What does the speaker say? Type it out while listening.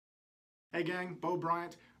Hey gang,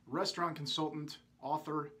 Bryant, restaurant consultant,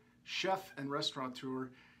 author, chef, and restaurateur,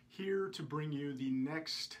 here to bring you the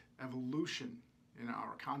next evolution in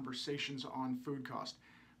our conversations on food cost.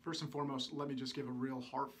 First and foremost, let me just give a real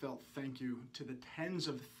heartfelt thank you to the tens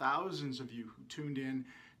of thousands of you who tuned in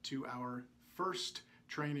to our first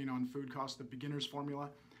training on food cost, the beginner's formula.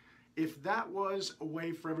 If that was a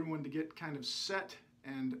way for everyone to get kind of set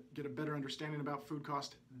and get a better understanding about food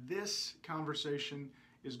cost, this conversation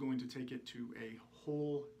is going to take it to a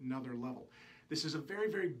whole nother level. This is a very,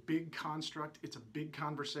 very big construct. It's a big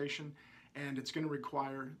conversation, and it's going to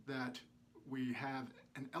require that we have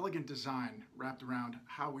an elegant design wrapped around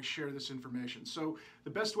how we share this information. So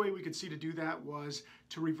the best way we could see to do that was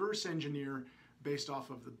to reverse engineer based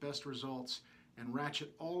off of the best results and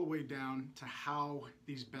ratchet all the way down to how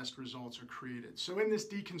these best results are created. So in this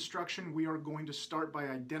deconstruction, we are going to start by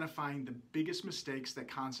identifying the biggest mistakes that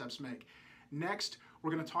concepts make. Next,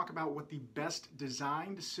 we're going to talk about what the best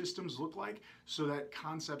designed systems look like so that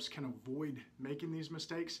concepts can avoid making these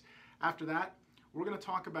mistakes. After that, we're going to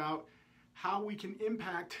talk about how we can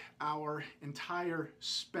impact our entire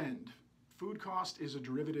spend. Food cost is a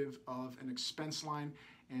derivative of an expense line,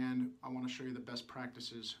 and I want to show you the best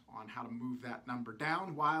practices on how to move that number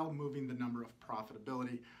down while moving the number of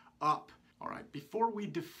profitability up. All right, before we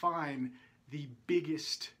define the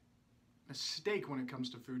biggest mistake when it comes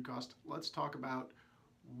to food cost, let's talk about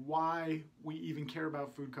why we even care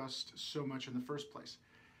about food cost so much in the first place.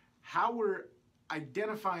 How we're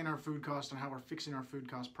identifying our food cost and how we're fixing our food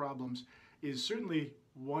cost problems is certainly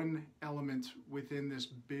one element within this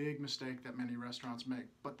big mistake that many restaurants make.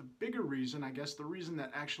 But the bigger reason, I guess the reason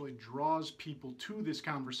that actually draws people to this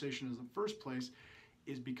conversation in the first place,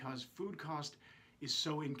 is because food cost is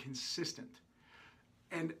so inconsistent.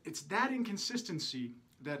 And it's that inconsistency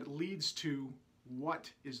that leads to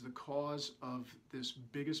what is the cause of this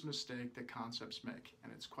biggest mistake that concepts make.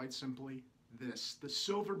 And it's quite simply this, the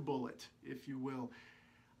silver bullet, if you will,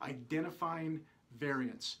 identifying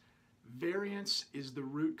variance. Variance is the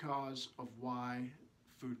root cause of why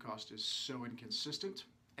food cost is so inconsistent.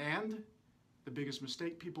 And the biggest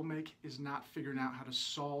mistake people make is not figuring out how to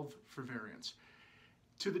solve for variance.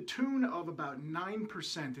 To the tune of about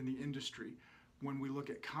 9% in the industry, when we look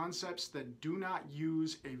at concepts that do not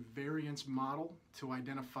use a variance model to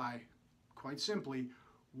identify, quite simply,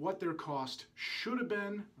 what their cost should have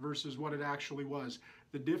been versus what it actually was.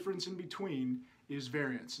 The difference in between is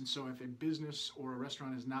variance. And so if a business or a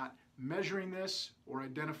restaurant is not measuring this or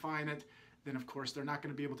identifying it, then of course they're not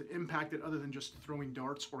going to be able to impact it other than just throwing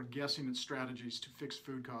darts or guessing at strategies to fix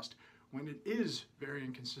food cost when it is very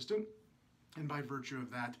inconsistent. And by virtue of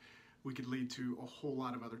that, we could lead to a whole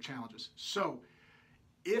lot of other challenges. So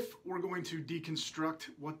if we're going to deconstruct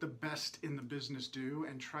what the best in the business do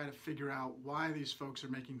and try to figure out why these folks are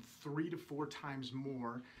making 3 to 4 times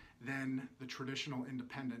more than the traditional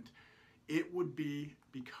independent, it would be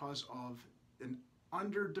because of an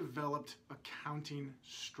underdeveloped accounting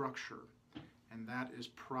structure. And that is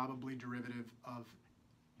probably derivative of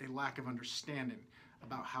a lack of understanding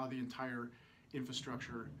about how the entire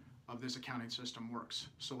infrastructure of this accounting system works.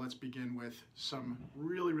 So let's begin with some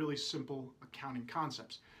really, really simple accounting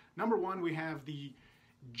concepts. Number one, we have the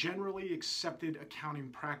generally accepted accounting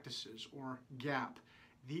practices, or GAAP.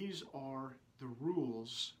 These are the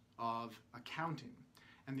rules of accounting.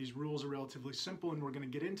 And these rules are relatively simple, and we're going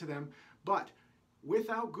to get into them. But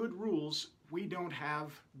without good rules, we don't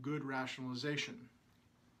have good rationalization.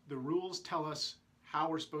 The rules tell us how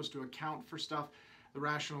we're supposed to account for stuff. The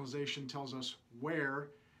rationalization tells us where.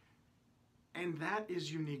 And that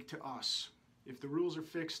is unique to us. If the rules are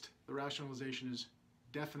fixed, the rationalization is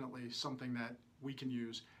definitely something that we can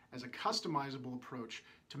use as a customizable approach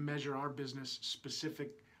to measure our business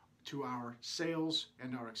specific to our sales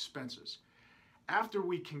and our expenses. After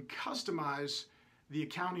we can customize the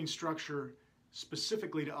accounting structure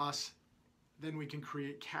specifically to us, then we can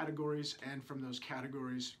create categories, and from those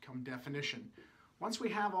categories come definition. Once we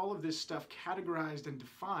have all of this stuff categorized and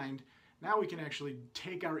defined, now we can actually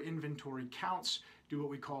take our inventory counts, do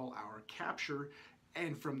what we call our capture,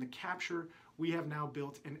 and from the capture, we have now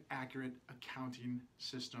built an accurate accounting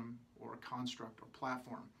system or a construct or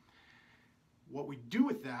platform. What we do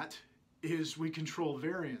with that is we control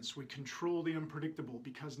variance, we control the unpredictable,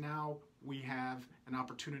 because now we have an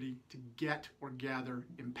opportunity to get or gather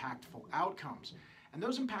impactful outcomes. And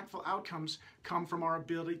those impactful outcomes come from our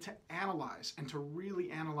ability to analyze and to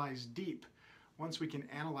really analyze deep. Once we can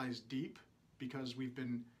analyze deep, because we've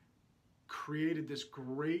been created this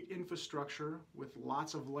great infrastructure with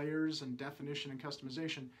lots of layers and definition and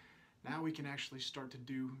customization, now we can actually start to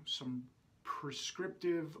do some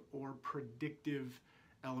prescriptive or predictive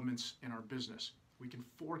elements in our business. We can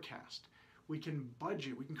forecast. We can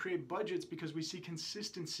budget. We can create budgets because we see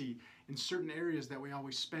consistency in certain areas that we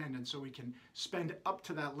always spend, and so we can spend up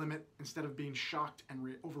to that limit instead of being shocked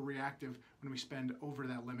and overreactive when we spend over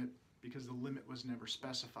that limit because the limit was never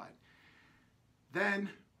specified. Then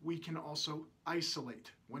we can also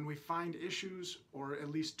isolate. When we find issues, or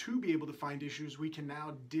at least to be able to find issues, we can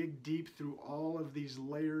now dig deep through all of these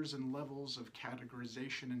layers and levels of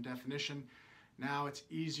categorization and definition. Now it's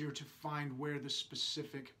easier to find where the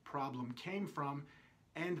specific problem came from,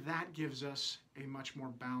 and that gives us a much more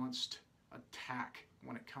balanced attack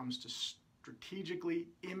when it comes to strategically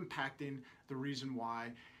impacting the reason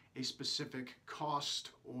why a specific cost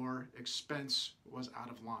or expense was out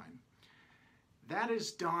of line. That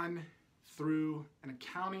is done through an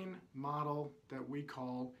accounting model that we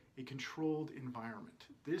call a controlled environment.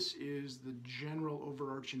 This is the general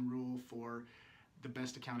overarching rule for the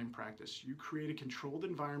best accounting practice. You create a controlled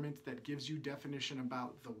environment that gives you definition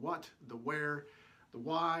about the what, the where, the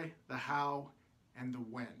why, the how, and the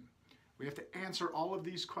when. We have to answer all of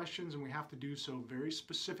these questions, and we have to do so very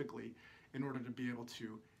specifically in order to be able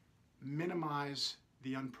to minimize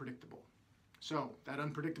the unpredictable. So that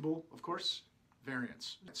unpredictable, of course,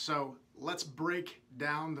 variance. So let's break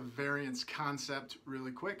down the variance concept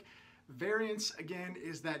really quick. Variance, again,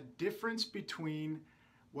 is that difference between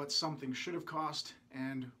what something should have cost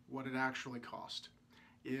and what it actually cost.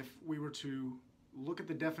 If we were to look at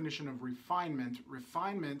the definition of refinement,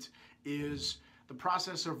 refinement is the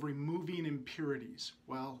process of removing impurities.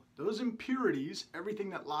 Well, those impurities, everything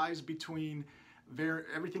that lies between,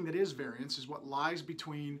 everything that is variance is what lies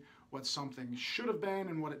between what something should have been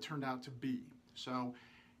and what it turned out to be. So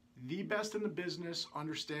the best in the business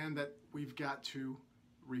understand that we've got to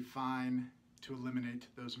refine to eliminate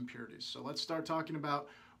those impurities. So let's start talking about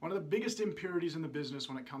one of the biggest impurities in the business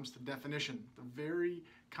when it comes to definition. The very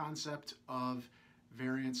concept of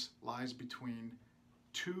variance lies between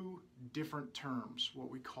two different terms, what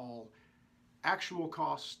we call actual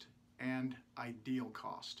cost and ideal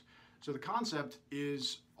cost. So the concept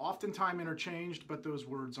is oftentimes interchanged, but those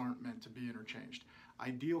words aren't meant to be interchanged.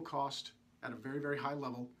 Ideal cost at a very, very high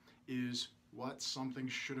level is what something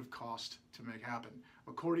should have cost to make happen,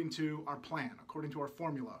 according to our plan, according to our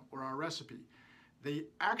formula or our recipe. The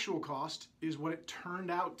actual cost is what it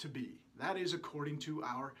turned out to be. That is according to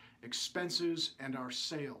our expenses and our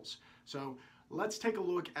sales. So let's take a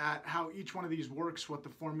look at how each one of these works, what the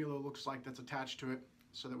formula looks like that's attached to it,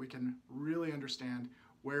 so that we can really understand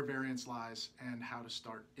where variance lies and how to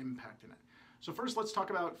start impacting it. So first, let's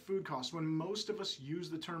talk about food cost. When most of us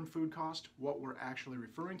use the term food cost, what we're actually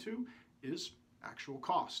referring to is actual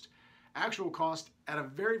cost. Actual cost at a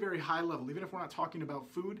very, very high level, even if we're not talking about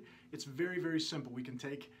food, it's very, very simple. We can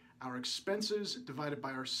take our expenses divided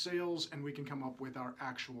by our sales, and we can come up with our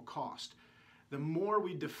actual cost. The more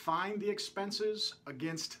we define the expenses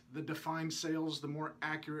against the defined sales, the more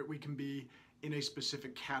accurate we can be in a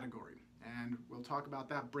specific category. And we'll talk about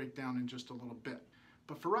that breakdown in just a little bit.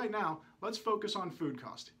 But for right now, let's focus on food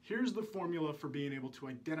cost. Here's the formula for being able to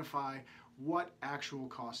identify what actual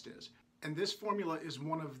cost is. And this formula is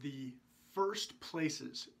one of the first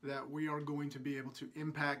places that we are going to be able to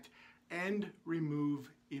impact and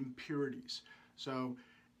remove impurities. So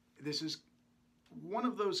this is one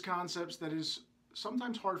of those concepts that is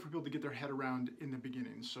sometimes hard for people to get their head around in the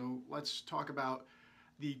beginning. So let's talk about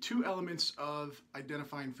the two elements of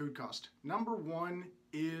identifying food cost. Number one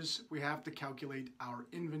is we have to calculate our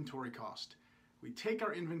inventory cost. We take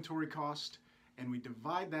our inventory cost and we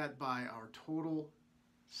divide that by our total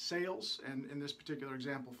sales, and in this particular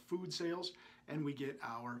example, food sales, and we get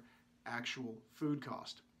our actual food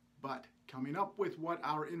cost. But coming up with what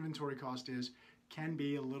our inventory cost is can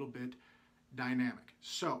be a little bit dynamic.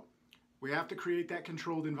 So we have to create that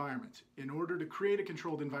controlled environment. In order to create a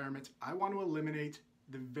controlled environment, I want to eliminate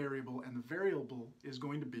the variable, and the variable is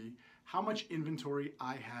going to be how much inventory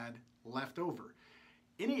I had left over.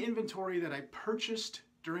 Any inventory that I purchased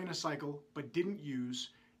during a cycle but didn't use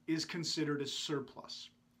is considered a surplus.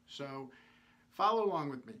 So follow along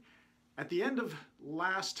with me. At the end of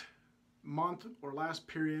last month or last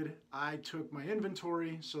period, I took my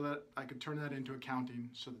inventory so that I could turn that into accounting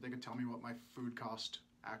so that they could tell me what my food cost,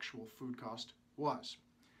 actual food cost was.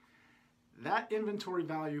 That inventory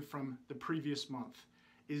value from the previous month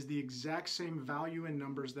is the exact same value and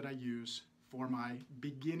numbers that I use for my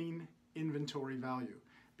beginning inventory value,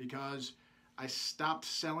 because I stopped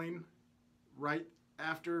selling right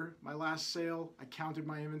after my last sale. I counted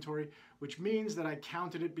my inventory, which means that I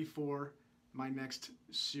counted it before my next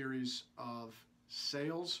series of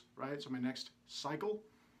sales, right? So my next cycle.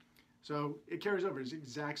 So it carries over. It's the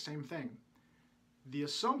exact same thing. the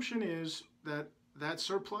assumption is that that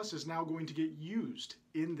surplus is now going to get used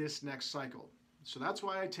in this next cycle. So that's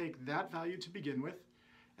why I take that value to begin with,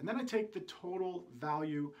 and then I take the total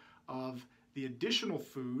value of the additional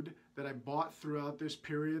food that I bought throughout this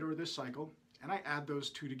period or this cycle, and I add those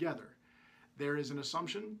two together. There is an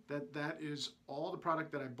assumption that that is all the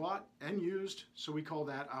product that I bought and used, so we call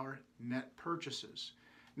that our net purchases.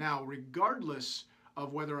 Now, regardless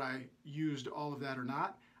of whether I used all of that or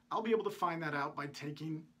not, I'll be able to find that out by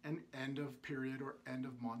taking an end of period or end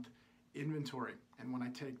of month inventory. And when I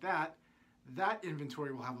take that, that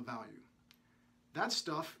inventory will have a value. That's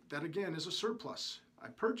stuff that, again, is a surplus. I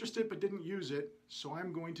purchased it but didn't use it, so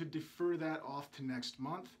I'm going to defer that off to next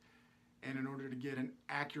month. And in order to get an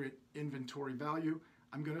accurate inventory value,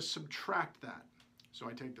 I'm going to subtract that. So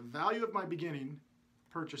I take the value of my beginning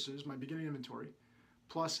purchases, my beginning inventory,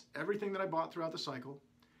 plus everything that I bought throughout the cycle,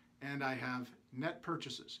 and I have net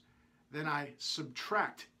purchases. Then I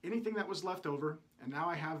subtract anything that was left over, and now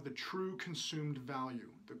I have the true consumed value,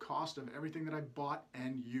 the cost of everything that I bought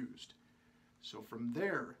and used. So from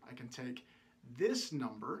there, I can take this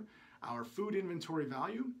number, our food inventory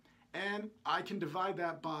value, and I can divide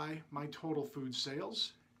that by my total food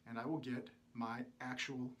sales, and I will get my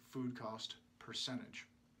actual food cost percentage.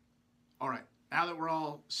 All right, now that we're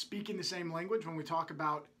all speaking the same language when we talk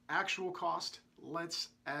about actual cost, let's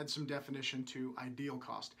add some definition to ideal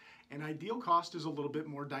cost. And ideal cost is a little bit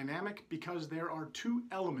more dynamic because there are two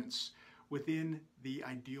elements within the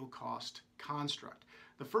ideal cost construct.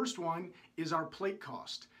 The first one is our plate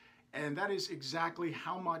cost, and that is exactly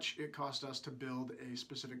how much it cost us to build a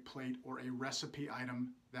specific plate or a recipe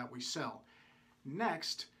item that we sell.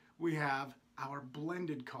 Next, we have our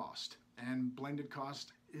blended cost, and blended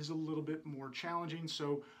cost is a little bit more challenging,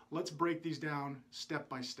 so let's break these down step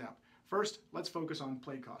by step. First, let's focus on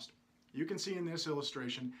plate cost. You can see in this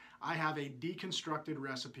illustration, I have a deconstructed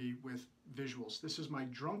recipe with visuals. This is my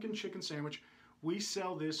drunken chicken sandwich. We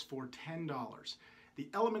sell this for $10. The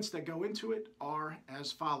elements that go into it are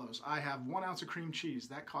as follows. I have 1 ounce of cream cheese.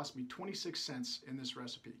 That cost me 26 cents in this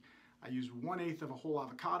recipe. I use 1/8 of a whole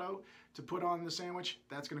avocado to put on the sandwich.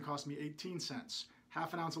 That's going to cost me 18 cents.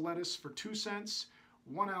 Half an ounce of lettuce for 2 cents.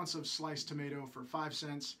 1 ounce of sliced tomato for 5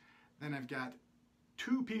 cents. Then I've got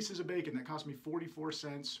 2 pieces of bacon that cost me 44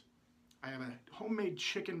 cents. I have a homemade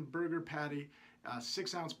chicken burger patty, a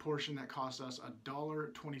 6-ounce portion that cost us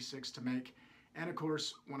 $1.26 to make. And of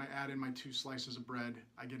course, when I add in my 2 slices of bread,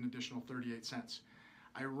 I get an additional 38 cents.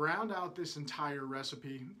 I round out this entire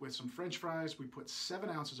recipe with some French fries. We put 7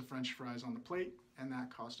 ounces of French fries on the plate, and that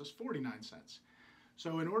cost us 49 cents.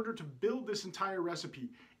 So in order to build this entire recipe,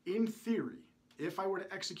 in theory, if I were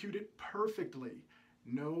to execute it perfectly,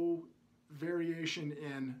 no variation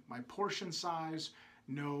in my portion size,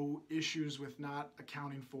 no issues with not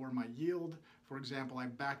accounting for my yield. For example, I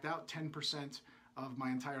backed out 10% of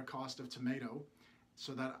my entire cost of tomato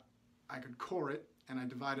so that I could core it, and I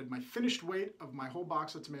divided my finished weight of my whole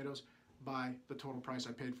box of tomatoes by the total price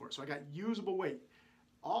I paid for it. So I got usable weight.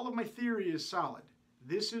 All of my theory is solid.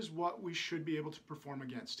 This is what we should be able to perform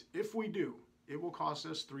against. If we do, it will cost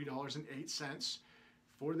us $3.08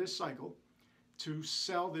 for this cycle to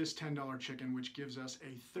sell this $10 chicken, which gives us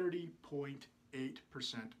a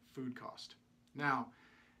 30.8% food cost. Now,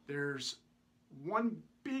 there's one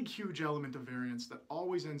big, huge element of variance that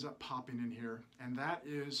always ends up popping in here, and that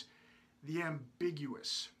is the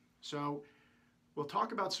ambiguous. So we'll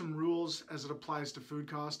talk about some rules as it applies to food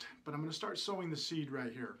cost, but I'm going to start sowing the seed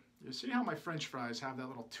right here. You see how my French fries have that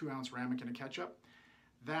little 2-ounce ramekin of ketchup?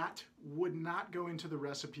 That would not go into the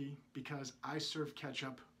recipe because I serve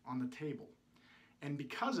ketchup on the table. And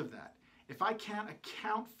because of that, if I can't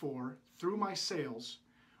account for, through my sales,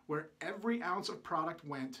 where every ounce of product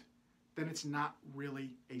went, then it's not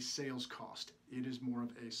really a sales cost. It is more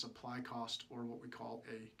of a supply cost, or what we call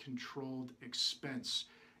a controlled expense.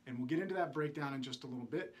 And we'll get into that breakdown in just a little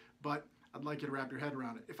bit, but I'd like you to wrap your head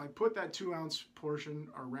around it. If I put that 2-ounce portion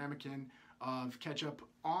or ramekin of ketchup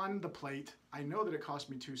on the plate, I know that it cost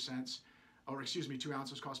me 2 cents, or excuse me, 2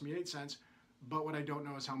 ounces cost me 8 cents, but what I don't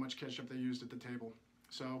know is how much ketchup they used at the table.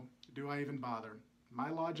 So do I even bother? My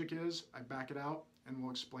logic is I back it out, and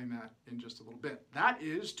we'll explain that in just a little bit. That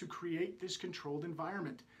is to create this controlled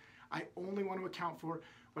environment. I only want to account for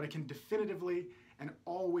what I can definitively and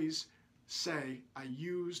always say I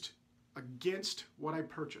used against what I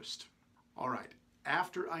purchased. All right,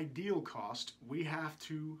 after ideal cost, we have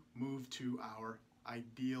to move to our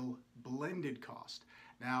ideal blended cost.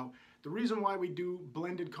 Now, the reason why we do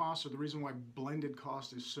blended costs, or the reason why blended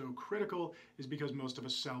cost is so critical, is because most of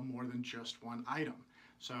us sell more than just one item.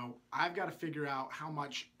 So I've got to figure out how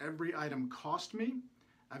much every item cost me.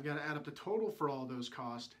 I've got to add up the total for all those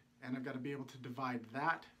costs, and I've got to be able to divide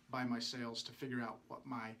that by my sales to figure out what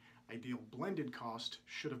my ideal blended cost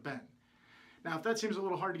should have been. Now, if that seems a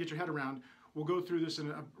little hard to get your head around, we'll go through this in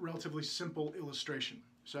a relatively simple illustration.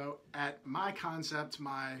 So at my concept,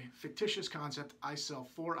 my fictitious concept, I sell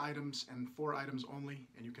 4 items and 4 items only,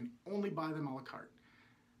 and you can only buy them a la carte.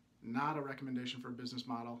 Not a recommendation for a business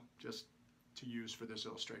model, just to use for this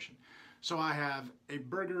illustration. So I have a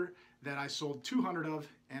burger that I sold 200 of,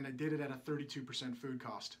 and I did it at a 32% food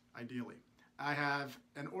cost, ideally. I have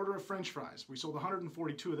an order of French fries. We sold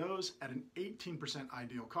 142 of those at an 18%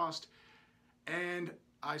 ideal cost, and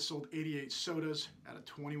I sold 88 sodas at a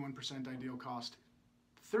 21% ideal cost,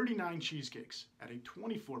 39 cheesecakes at a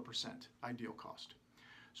 24% ideal cost.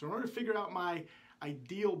 So in order to figure out my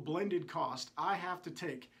ideal blended cost, I have to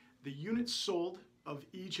take the units sold of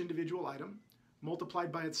each individual item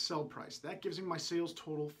multiplied by its sell price. That gives me my sales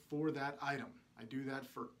total for that item. I do that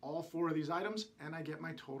for all 4 of these items, and I get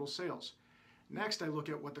my total sales. Next, I look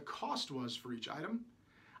at what the cost was for each item.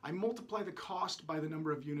 I multiply the cost by the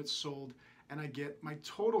number of units sold, and I get my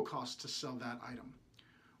total cost to sell that item.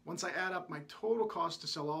 Once I add up my total cost to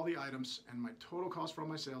sell all the items and my total cost for all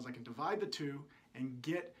my sales, I can divide the two and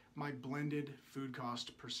get my blended food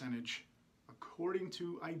cost percentage according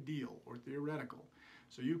to ideal or theoretical.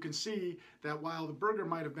 So you can see that while the burger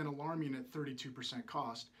might have been alarming at 32%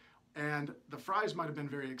 cost, and the fries might have been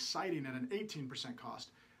very exciting at an 18% cost,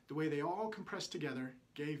 the way they all compressed together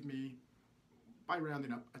gave me, by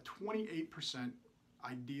rounding up, a 28%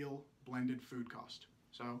 ideal blended food cost.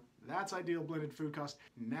 So that's ideal blended food cost.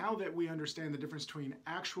 Now that we understand the difference between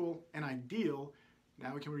actual and ideal,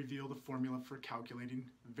 now we can reveal the formula for calculating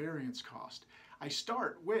variance cost. I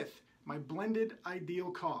start with my blended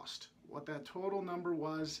ideal cost, what that total number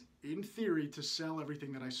was in theory to sell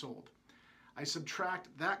everything that I sold. I subtract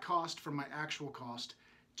that cost from my actual cost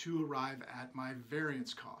to arrive at my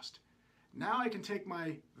variance cost. Now I can take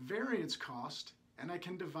my variance cost and I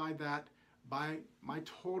can divide that by my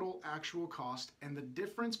total actual cost, and the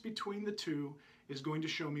difference between the two is going to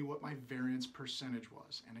show me what my variance percentage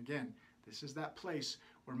was. And again, this is that place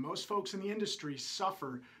where most folks in the industry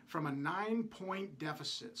suffer from a 9-point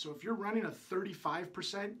deficit. So if you're running a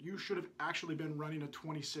 35%, you should have actually been running a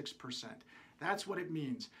 26%. That's what it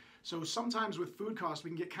means. So sometimes with food costs, we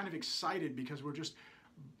can get kind of excited because we're just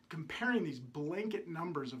comparing these blanket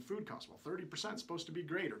numbers of food costs. Well, 30% is supposed to be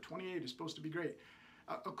great, or 28 is supposed to be great.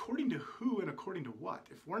 According to who and according to what?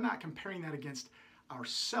 If we're not comparing that against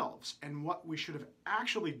ourselves and what we should have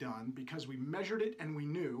actually done because we measured it and we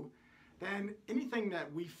knew, then anything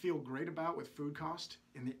that we feel great about with food cost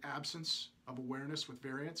in the absence of awareness with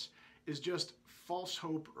variance is just false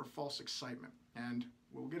hope or false excitement. And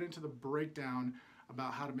we'll get into the breakdown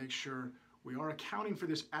about how to make sure we are accounting for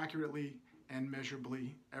this accurately and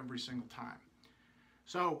measurably every single time.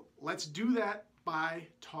 So let's do that by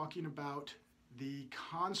talking about the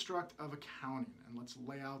construct of accounting, and let's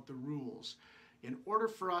lay out the rules. In order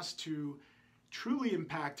for us to truly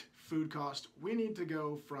impact food cost, we need to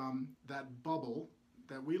go from that bubble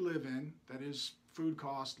that we live in, that is food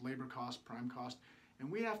cost, labor cost, prime cost, and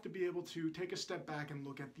we have to be able to take a step back and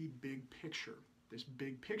look at the big picture. This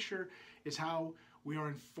big picture is how we are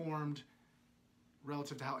informed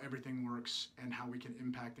relative to how everything works and how we can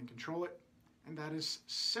impact and control it, and that is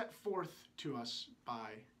set forth to us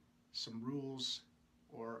by some rules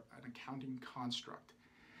or an accounting construct.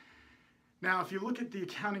 Now, if you look at the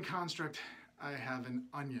accounting construct, I have an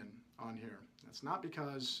onion on here. That's not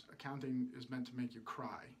because accounting is meant to make you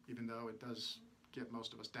cry, even though it does get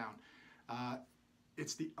most of us down.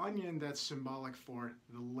 It's the onion that's symbolic for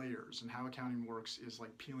the layers, and how accounting works is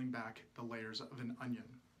like peeling back the layers of an onion.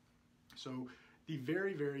 So the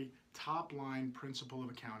very, very top line principle of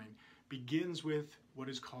accounting begins with what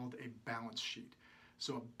is called a balance sheet.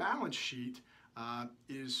 So a balance sheet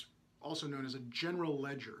is also known as a general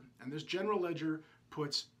ledger. And this general ledger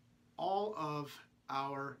puts all of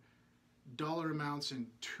our dollar amounts in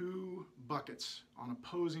 2 buckets on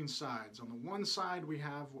opposing sides. On the one side, we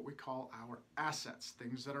have what we call our assets,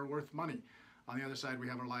 things that are worth money. On the other side, we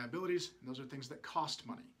have our liabilities, and those are things that cost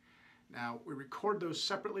money. Now, we record those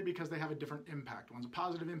separately because they have a different impact. One's a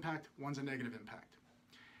positive impact, one's a negative impact.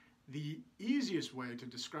 The easiest way to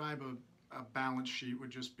describe a balance sheet would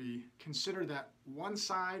just be, consider that one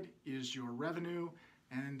side is your revenue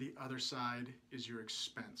and the other side is your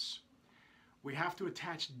expense. We have to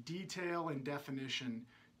attach detail and definition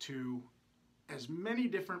to as many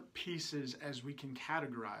different pieces as we can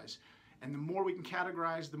categorize. And the more we can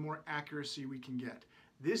categorize, the more accuracy we can get.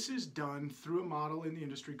 This is done through a model in the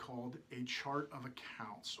industry called a chart of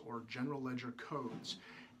accounts, or general ledger codes.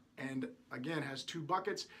 and again has two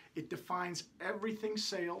buckets. It defines everything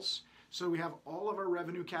sales. So we have all of our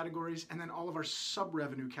revenue categories and then all of our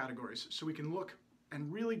sub-revenue categories. So we can look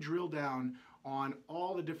and really drill down on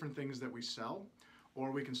all the different things that we sell,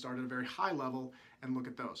 or we can start at a very high level and look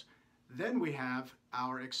at those. Then we have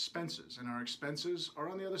our expenses, and our expenses are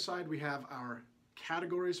on the other side. We have our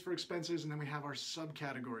categories for expenses, and then we have our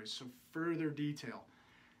subcategories, so further detail.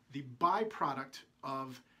 The byproduct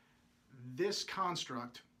of this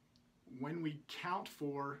construct, when we count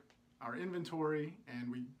for our inventory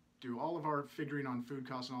and we do all of our figuring on food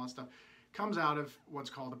costs and all that stuff, comes out of what's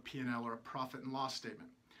called a P&L, or a profit and loss statement.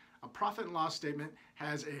 A profit and loss statement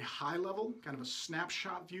has a high level, kind of a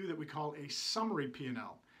snapshot view that we call a summary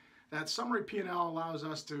P&L. That summary P&L allows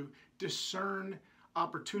us to discern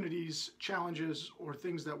opportunities, challenges, or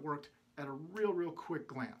things that worked at a real quick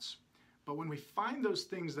glance. But when we find those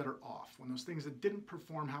things that are off, when those things that didn't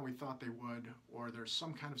perform how we thought they would, or there's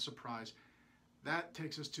some kind of surprise, that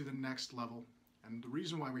takes us to the next level. And the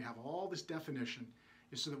reason why we have all this definition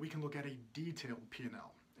is so that we can look at a detailed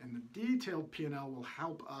P&L. And the detailed P&L will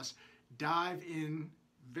help us dive in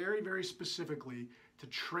very specifically to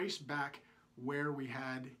trace back where we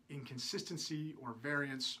had inconsistency or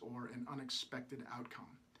variance or an unexpected outcome.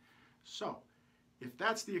 So if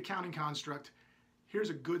that's the accounting construct, here's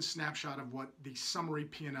a good snapshot of what the summary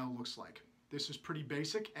P&L looks like. This is pretty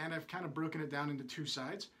basic, and I've kind of broken it down into two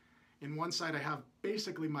sides. In one side, I have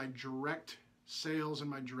basically my direct sales and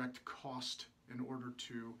my direct cost in order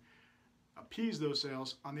to appease those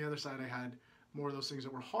sales. On the other side, I had more of those things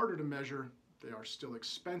that were harder to measure. They are still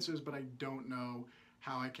expenses, but I don't know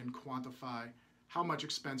how I can quantify how much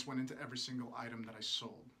expense went into every single item that I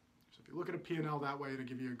sold. So if you look at a P&L that way, it'll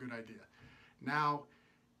give you a good idea. Now,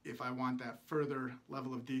 if I want that further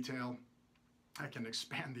level of detail, I can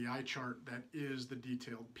expand the eye chart that is the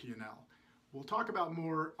detailed P&L. We'll talk about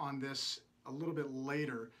more on this a little bit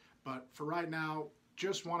later, but for right now,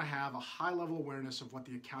 just want to have a high level awareness of what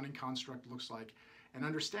the accounting construct looks like, and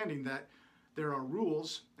understanding that there are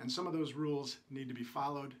rules, and some of those rules need to be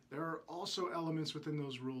followed. There are also elements within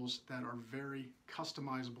those rules that are very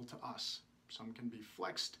customizable to us. Some can be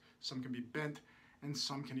flexed, some can be bent, and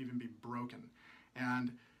some can even be broken.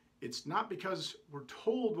 And it's not because we're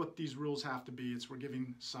told what these rules have to be, it's we're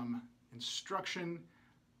giving some instruction,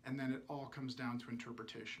 and then it all comes down to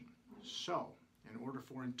interpretation. So, in order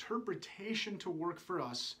for interpretation to work for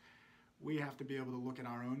us, we have to be able to look at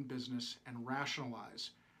our own business and rationalize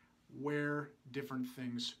where different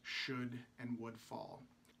things should and would fall.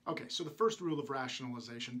 Okay, so the first rule of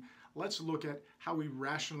rationalization, let's look at how we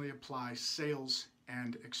rationally apply sales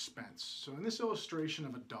and expense. So in this illustration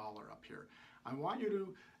of $1 up here, I want you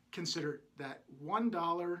to consider that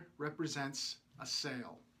 $1 represents a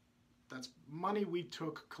sale. That's money we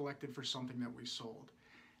took, collected for something that we sold.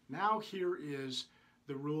 Now here is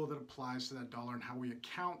the rule that applies to that dollar and how we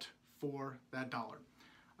account for that dollar.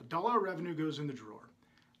 $1 of revenue goes in the drawer.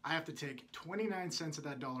 I have to take 29 cents of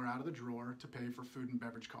that dollar out of the drawer to pay for food and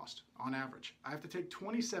beverage cost, on average. I have to take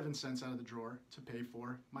 27 cents out of the drawer to pay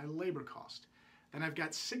for my labor cost. Then I've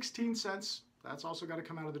got 16 cents, that's also got to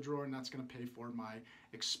come out of the drawer, and that's going to pay for my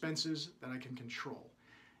expenses that I can control.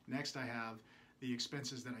 Next I have the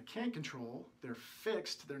expenses that I can't control. They're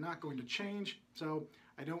fixed, they're not going to change, so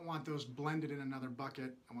I don't want those blended in another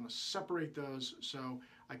bucket. I want to separate those so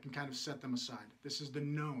I can kind of set them aside. This is the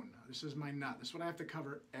known. This is my nut. This is what I have to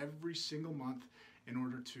cover every single month in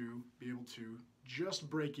order to be able to just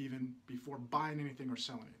break even before buying anything or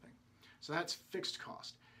selling anything. So that's fixed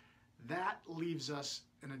cost. That leaves us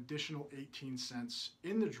an additional 18 cents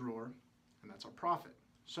in the drawer, and that's our profit.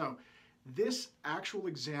 So this actual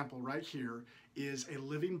example right here is a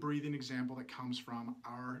living, breathing example that comes from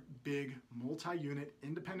our big multi-unit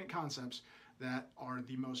independent concepts that are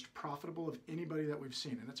the most profitable of anybody that we've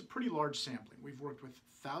seen. And it's a pretty large sampling. We've worked with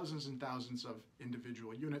thousands and thousands of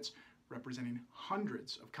individual units representing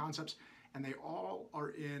hundreds of concepts, and they all are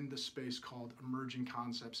in the space called emerging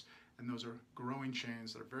concepts, and those are growing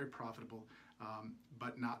chains that are very profitable,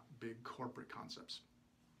 but not big corporate concepts.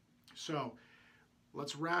 So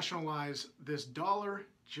let's rationalize this dollar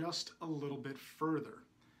just a little bit further.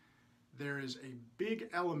 There is a big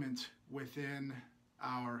element within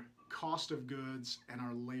our cost of goods and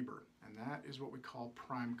our labor, and that is what we call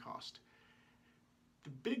prime cost. The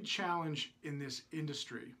big challenge in this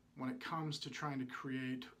industry when it comes to trying to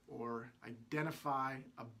create or identify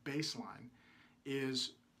a baseline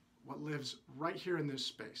is what lives right here in this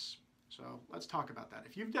space. So let's talk about that.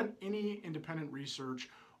 If you've done any independent research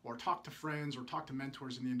or talked to friends or talked to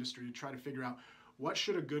mentors in the industry to try to figure out what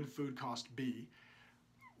should a good food cost be,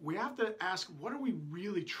 we have to ask, what are we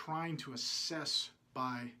really trying to assess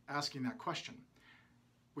by asking that question.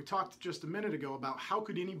 We talked just a minute ago about how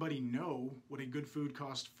could anybody know what a good food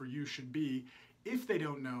cost for you should be if they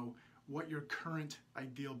don't know what your current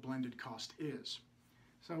ideal blended cost is.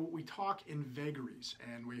 So we talk in vagaries,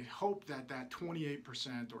 and we hope that that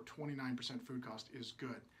 28% or 29% food cost is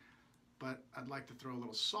good. But I'd like to throw a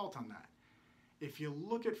little salt on that. If you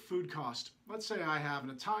look at food cost, let's say I have an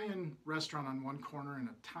Italian restaurant on one corner and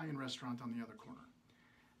an Italian restaurant on the other corner.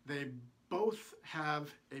 They both have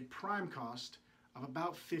a prime cost of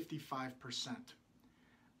about 55%.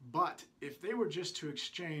 But if they were just to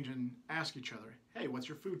exchange and ask each other, hey, what's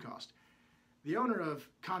your food cost? The owner of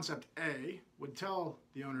concept A would tell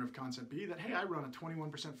the owner of concept B that, hey, I run a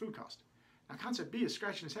 21% food cost. Now concept B is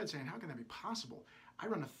scratching his head saying, how can that be possible? I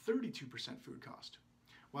run a 32% food cost.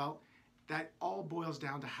 Well, that all boils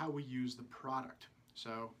down to how we use the product.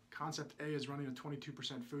 So concept A is running a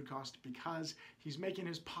 22% food cost because he's making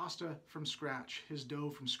his pasta from scratch, his dough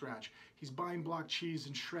from scratch. He's buying block cheese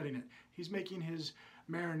and shredding it. He's making his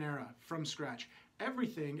marinara from scratch.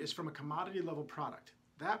 Everything is from a commodity level product.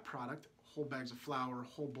 That product, whole bags of flour,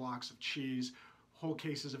 whole blocks of cheese, whole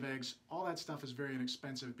cases of eggs, all that stuff is very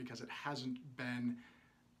inexpensive because it hasn't been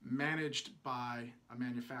managed by a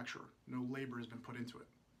manufacturer. No labor has been put into it.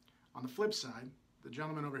 On the flip side, the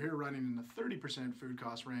gentleman over here running in the 30% food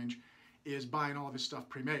cost range is buying all of his stuff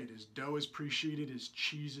pre-made. His dough is pre-sheeted, his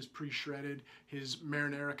cheese is pre-shredded, his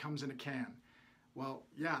marinara comes in a can. Well,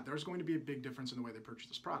 yeah, there's going to be a big difference in the way they purchase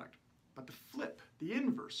this product. But the flip, the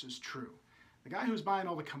inverse is true. The guy who's buying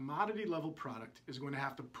all the commodity level product is going to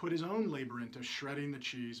have to put his own labor into shredding the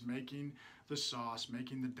cheese, making the sauce,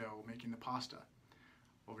 making the dough, making the pasta.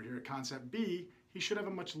 Over here at concept B, he should have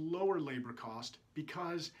a much lower labor cost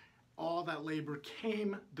because all that labor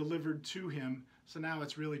came delivered to him. So now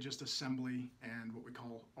it's really just assembly and what we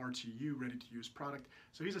call RTU, ready to use product.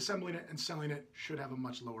 So he's assembling it and selling it, should have a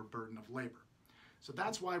much lower burden of labor. So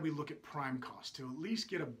that's why we look at prime cost, to at least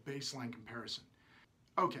get a baseline comparison.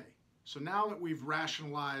 Okay, so now that we've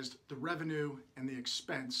rationalized the revenue and the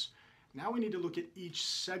expense, now we need to look at each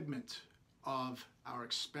segment of our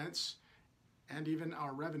expense and even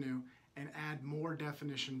our revenue and add more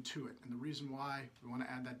definition to it. And the reason why we want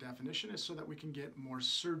to add that definition is so that we can get more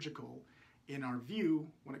surgical in our view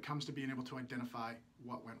when it comes to being able to identify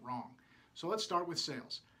what went wrong. So let's start with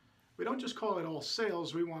sales. We don't just call it all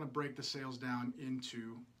sales, we want to break the sales down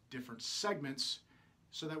into different segments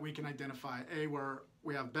so that we can identify A, where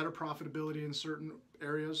we have better profitability in certain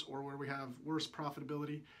areas or where we have worse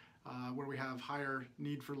profitability, where we have higher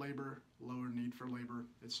need for labor, lower need for labor,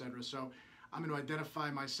 etc. So I'm going to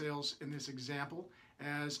identify my sales in this example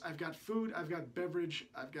as I've got food, I've got beverage,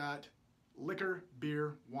 I've got liquor,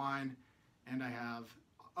 beer, wine, and I have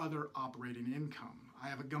other operating income. I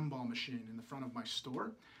have a gumball machine in the front of my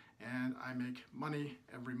store, and I make money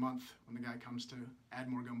every month when the guy comes to add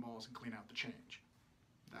more gumballs and clean out the change.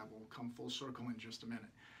 That will come full circle in just a minute.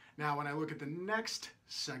 Now, when I look at the next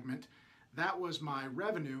segment, that was my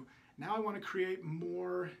revenue. Now I want to create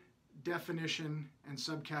more definition and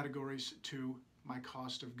subcategories to my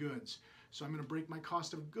cost of goods. So I'm going to break my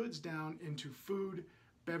cost of goods down into food,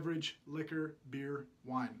 beverage, liquor, beer,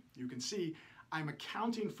 wine. You can see I'm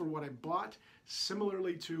accounting for what I bought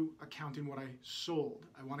similarly to accounting what I sold.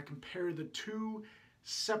 I want to compare the two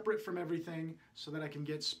separate from everything so that I can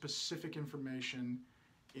get specific information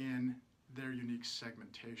in their unique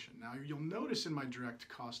segmentation. Now you'll notice in my direct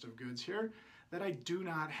cost of goods here that I do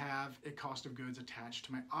not have a cost of goods attached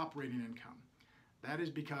to my operating income. That is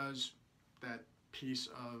because that piece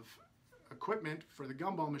of equipment for the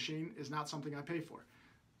gumball machine is not something I pay for.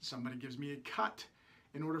 Somebody gives me a cut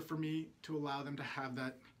in order for me to allow them to have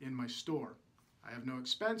that in my store. I have no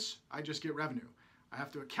expense, I just get revenue. I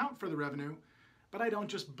have to account for the revenue, but I don't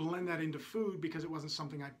just blend that into food because it wasn't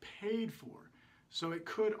something I paid for. So it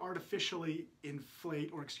could artificially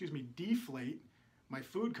inflate, or deflate my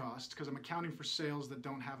food costs because I'm accounting for sales that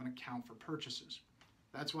don't have an account for purchases.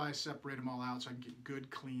 That's why I separate them all out so I can get good,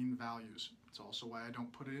 clean values. It's also why I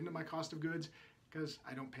don't put it into my cost of goods because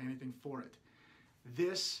I don't pay anything for it.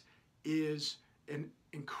 This is an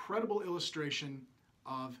incredible illustration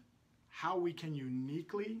of how we can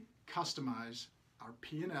uniquely customize our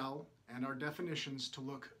P&L and our definitions to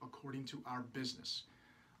look according to our business.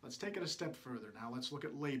 Let's take it a step further. Now let's look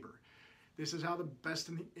at labor. This is how the best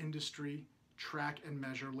in the industry track and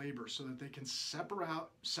measure labor so that they can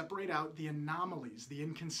separate out the anomalies, the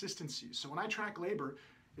inconsistencies. So when I track labor,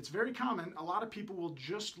 it's very common. A lot of people will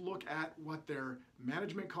just look at what their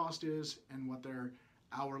management cost is and what their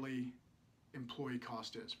hourly employee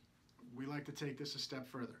cost is. We like to take this a step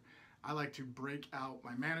further. I like to break out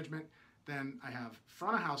my management. Then I have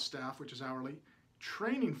front of house staff, which is hourly,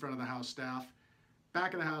 training front of the house staff,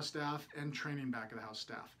 back of the house staff, and training back of the house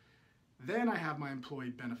staff. Then I have my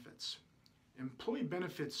employee benefits. Employee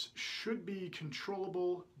benefits should be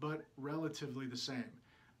controllable, but relatively the same.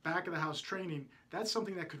 Back of the house training, that's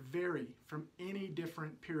something that could vary from any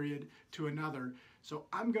different period to another. So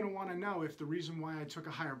I'm going to want to know if the reason why I took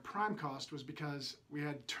a higher prime cost was because we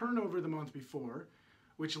had turnover the month before,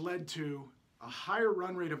 which led to a higher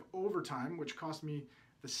run rate of overtime, which cost me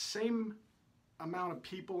the same amount of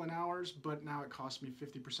people and hours, but now it costs me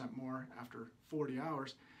 50% more after 40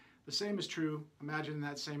 hours. The same is true, imagine in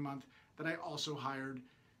that same month, that I also hired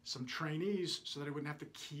some trainees so that I wouldn't have to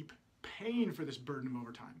keep paying for this burden of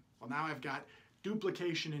overtime. Well, now I've got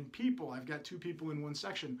duplication in people. I've got two people in one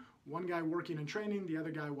section, one guy working and training, the other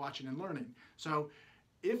guy watching and learning. So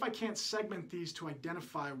if I can't segment these to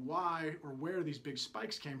identify why or where these big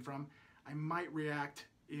spikes came from, I might react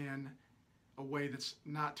in a way that's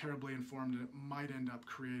not terribly informed, and it might end up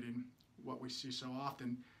creating what we see so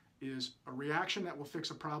often is a reaction that will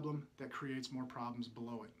fix a problem that creates more problems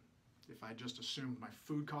below it. If I just assumed my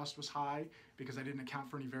food cost was high because I didn't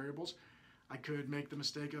account for any variables, I could make the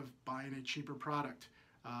mistake of buying a cheaper product.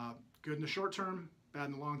 Good in the short term, bad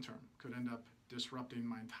in the long term. Could end up disrupting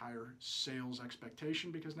my entire sales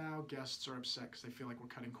expectation because now guests are upset because they feel like we're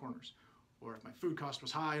cutting corners. Or if my food cost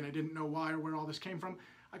was high and I didn't know why or where all this came from,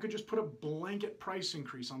 I could just put a blanket price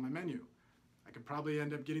increase on my menu. I could probably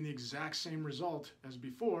end up getting the exact same result as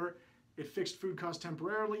before. It fixed food cost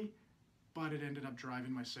temporarily, but it ended up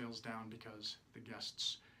driving my sales down because the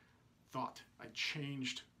guests thought I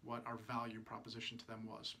changed what our value proposition to them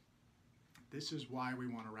was. This is why we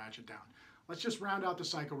want to ratchet down. Let's just round out the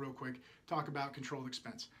cycle real quick, talk about controlled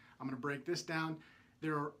expense. I'm going to break this down.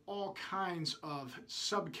 There are all kinds of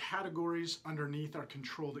subcategories underneath our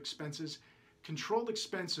controlled expenses. Controlled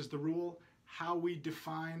expense is the rule. How we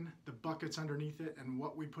define the buckets underneath it and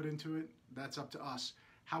what we put into it, that's up to us.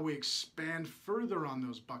 How we expand further on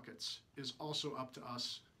those buckets is also up to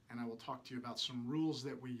us, and I will talk to you about some rules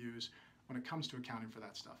that we use when it comes to accounting for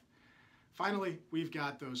that stuff. Finally, we've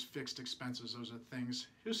got those fixed expenses. Those are things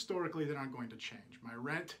historically that aren't going to change. My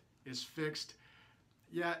rent is fixed,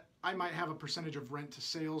 yet I might have a percentage of rent to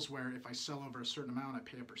sales where if I sell over a certain amount, I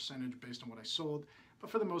pay a percentage based on what I sold. But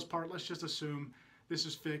for the most part, let's just assume this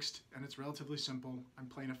is fixed and it's relatively simple. I'm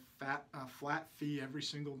paying a flat fee every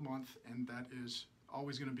single month, and that is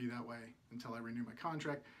always going to be that way until I renew my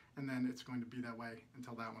contract, and then it's going to be that way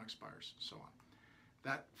until that one expires, so on.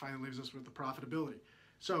 That finally leaves us with the profitability.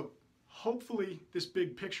 So hopefully this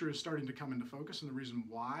big picture is starting to come into focus, and the reason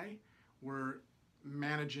why we're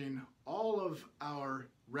managing all of our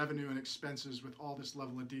revenue and expenses with all this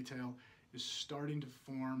level of detail is starting to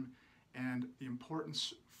form, and the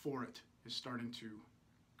importance for it is starting to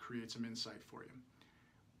create some insight for you.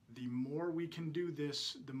 The more we can do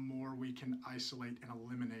this, the more we can isolate and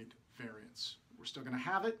eliminate variance. We're still going to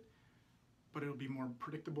have it, but it'll be more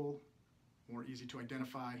predictable, more easy to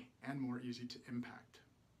identify, and more easy to impact.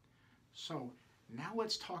 So now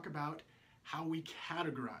let's talk about how we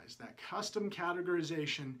categorize, that custom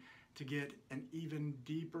categorization to get an even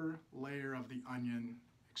deeper layer of the onion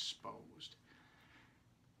exposed.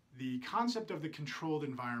 The concept of the controlled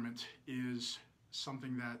environment is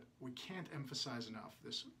something that we can't emphasize enough.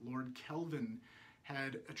 This Lord Kelvin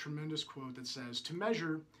had a tremendous quote that says, "To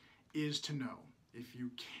measure is to know. If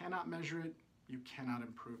you cannot measure it, you cannot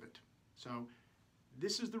improve it." So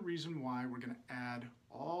this is the reason why we're going to add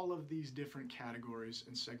all of these different categories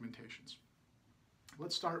and segmentations.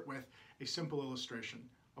 Let's start with a simple illustration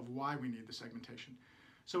of why we need the segmentation.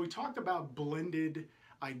 So we talked about blended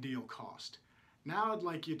ideal cost. Now I'd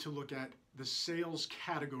like you to look at the sales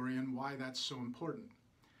category and why that's so important.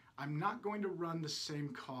 I'm not going to run the same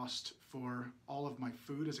cost for all of my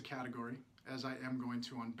food as a category as I am going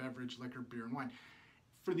to on beverage, liquor, beer, and wine.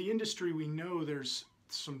 For the industry, we know there's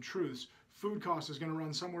some truths. Food cost is going to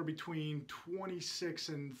run somewhere between 26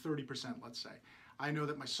 and 30%, let's say. I know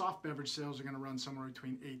that my soft beverage sales are going to run somewhere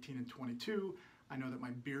between 18 and 22. I know that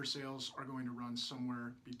my beer sales are going to run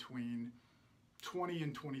somewhere between 20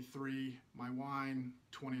 and 23, my wine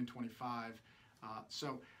 20 and 25.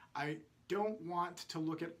 So I don't want to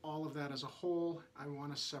look at all of that as a whole. I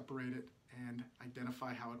want to separate it and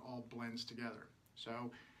identify how it all blends together.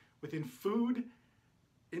 So within food,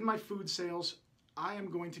 in my food sales, I am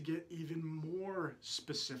going to get even more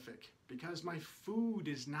specific because my food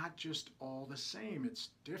is not just all the same, it's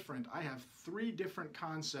different. I have 3 different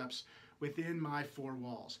concepts within my 4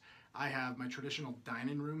 walls. I have my traditional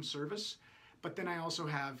dining room service, but then I also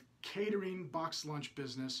have catering box lunch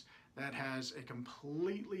business that has a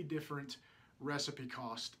completely different recipe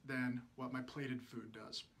cost than what my plated food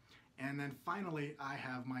does. And then finally, I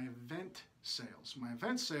have my event sales. My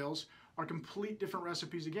event sales are complete different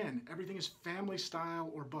recipes again. Everything is family style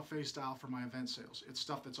or buffet style for my event sales. It's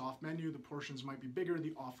stuff that's off menu, the portions might be bigger,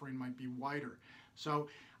 the offering might be wider. So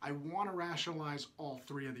I want to rationalize all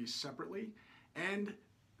three of these separately, and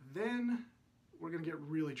then we're going to get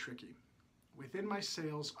really tricky. Within my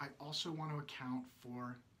sales, I also want to account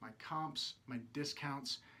for my comps, my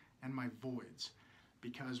discounts, and my voids.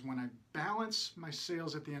 Because when I balance my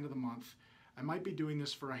sales at the end of the month, I might be doing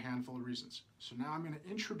this for a handful of reasons. So now I'm going to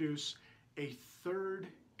introduce a third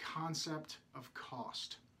concept of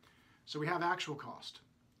cost. So we have actual cost,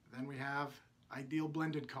 then we have ideal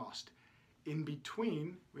blended cost. In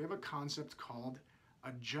between, we have a concept called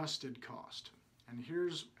adjusted cost. And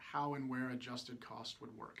here's how and where adjusted cost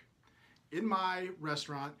would work. In my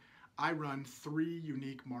restaurant, I run 3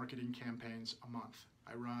 unique marketing campaigns a month.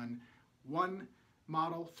 I run one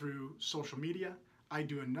model through social media. I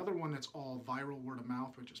do another one that's all viral word of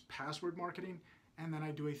mouth, which is password marketing. And then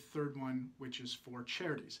I do a third one, which is for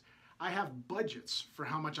charities. I have budgets for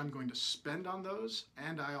how much I'm going to spend on those.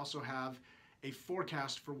 And I also have a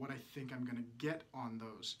forecast for what I think I'm going to get on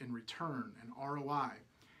those in return, an ROI.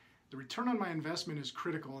 The return on my investment is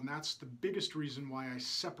critical, and that's the biggest reason why I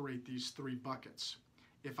separate these 3 buckets.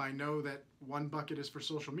 If I know that one bucket is for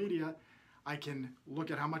social media, I can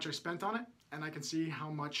look at how much I spent on it, and I can see how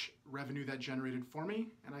much revenue that generated for me,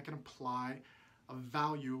 and I can apply a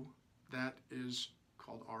value that is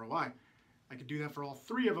called ROI. I could do that for all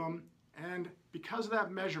 3 of them, and because of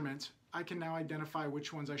that measurement, I can now identify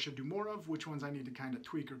which ones I should do more of, which ones I need to kind of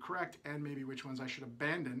tweak or correct, and maybe which ones I should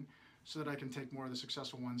abandon so that I can take more of the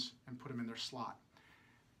successful ones and put them in their slot.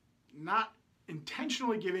 Not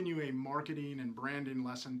intentionally giving you a marketing and branding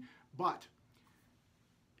lesson, but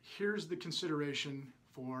here's the consideration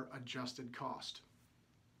for adjusted cost.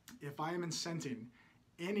 If I am incenting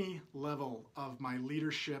any level of my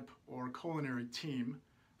leadership or culinary team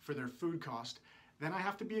for their food cost, then I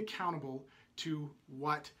have to be accountable to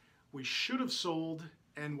what we should have sold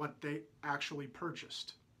and what they actually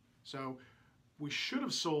purchased. So we should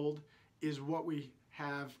have sold is what we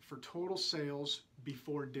have for total sales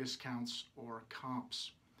before discounts or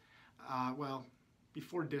comps. Well,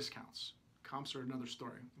 before discounts. Comps are another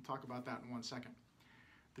story. We'll talk about that in 1 second.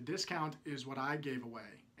 The discount is what I gave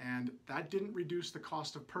away, and that didn't reduce the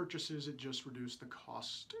cost of purchases, it just reduced the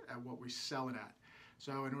cost at what we sell it at.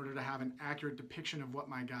 So in order to have an accurate depiction of what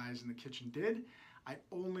my guys in the kitchen did, I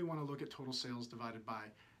only want to look at total sales divided by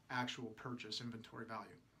actual purchase inventory value.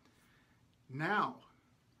 Now,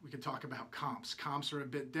 we can talk about comps. Comps are a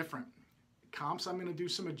bit different. Comps, I'm going to do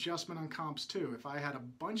some adjustment on comps too. If I had a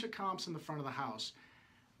bunch of comps in the front of the house,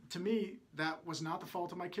 to me, that was not the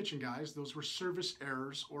fault of my kitchen guys. Those were service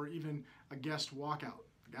errors or even a guest walkout.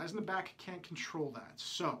 The guys in the back can't control that.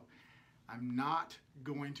 So I'm not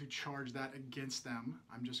going to charge that against them.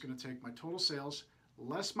 I'm just going to take my total sales,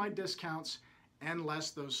 less my discounts, and less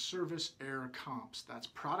those service error comps. That's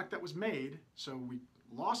product that was made, so we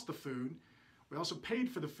lost the food. We also paid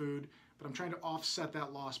for the food, but I'm trying to offset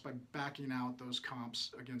that loss by backing out those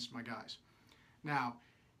comps against my guys. Now,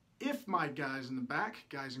 if my guys in the back,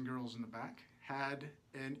 guys and girls in the back, had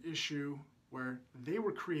an issue where they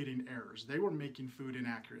were creating errors, they were making food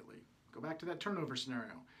inaccurately. Go back to that turnover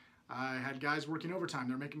scenario. I had guys working overtime.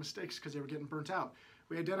 They were making mistakes because they were getting burnt out.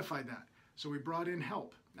 We identified that. So we brought in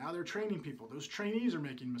help. Now they're training people. Those trainees are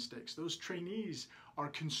making mistakes. Those trainees are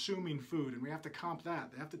consuming food, and we have to comp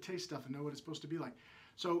that. They have to taste stuff and know what it's supposed to be like.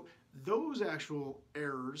 So those actual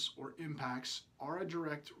errors or impacts are a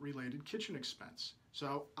direct related kitchen expense.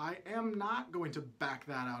 So I am not going to back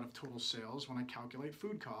that out of total sales when I calculate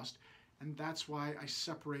food cost, and that's why I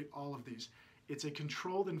separate all of these. It's a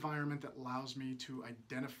controlled environment that allows me to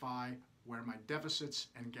identify where my deficits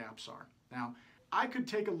and gaps are. Now, I could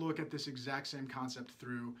take a look at this exact same concept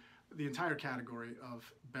through the entire category of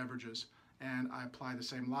beverages, and I apply the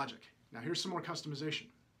same logic. Now, here's some more customization.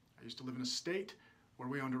 I used to live in a state where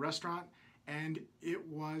we owned a restaurant, and it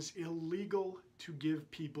was illegal to give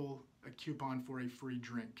people a coupon for a free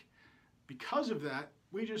drink. Because of that,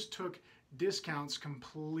 we just took discounts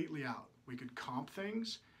completely out. We could comp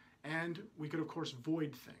things, and we could, of course,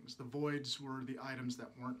 void things. The voids were the items that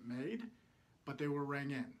weren't made, but they were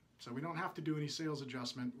rang in. So we don't have to do any sales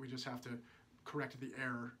adjustment. We just have to correct the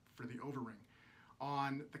error for the overring.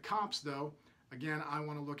 On the comps, though, again, I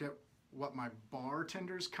want to look at what my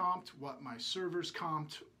bartenders comped, what my servers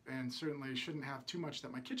comped, and certainly shouldn't have too much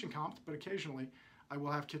that my kitchen comped, but occasionally I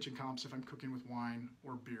will have kitchen comps if I'm cooking with wine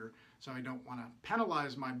or beer. So I don't want to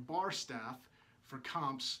penalize my bar staff for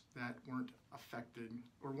comps that weren't affected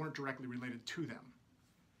or weren't directly related to them.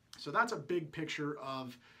 So that's a big picture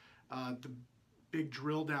of the big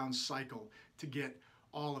drill down cycle to get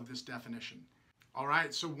all of this definition. All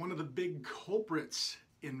right, so one of the big culprits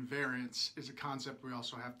in variance is a concept we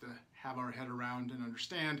also have to have our head around and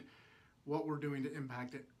understand what we're doing to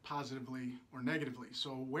impact it positively or negatively.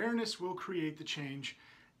 So awareness will create the change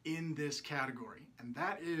in this category, and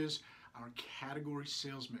that is our category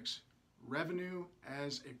sales mix. Revenue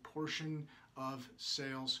as a portion of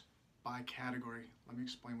sales by category. Let me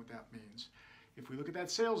explain what that means. If we look at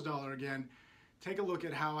that sales dollar again, take a look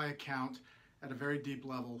at how I account at a very deep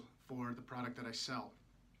level for the product that I sell.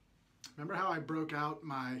 Remember how I broke out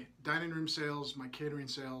my dining room sales, my catering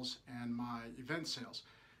sales, and my event sales?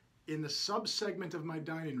 In the sub-segment of my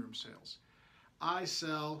dining room sales, I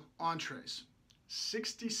sell entrees.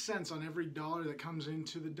 60 cents on every dollar that comes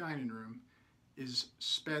into the dining room is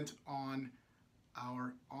spent on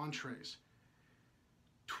our entrees.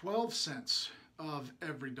 12 cents of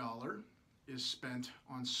every dollar is spent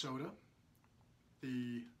on soda.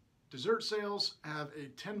 The dessert sales have a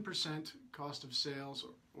 10% cost of sales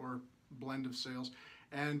or blend of sales,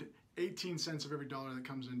 and 18 cents of every dollar that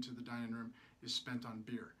comes into the dining room is spent on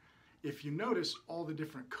beer. If you notice all the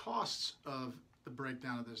different costs of the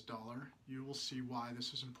breakdown of this dollar, you will see why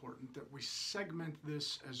this is important, that we segment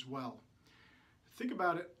this as well. Think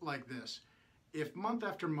about it like this. If month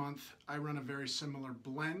after month I run a very similar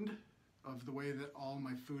blend of the way that all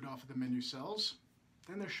my food off of the menu sells,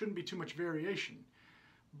 then there shouldn't be too much variation.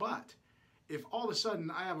 But if all of a sudden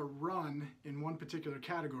I have a run in one particular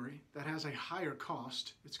category that has a higher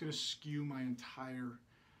cost, it's going to skew my entire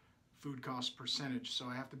food cost percentage. So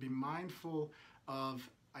I have to be mindful of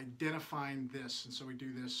identifying this, and so we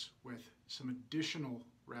do this with some additional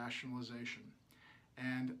rationalization.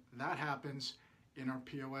 And that happens in our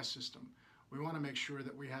POS system. We want to make sure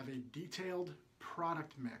that we have a detailed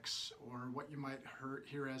product mix, or what you might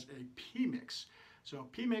hear as a P mix. So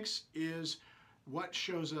P mix is what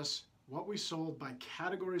shows us what we sold by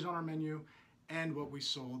categories on our menu and what we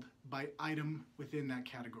sold by item within that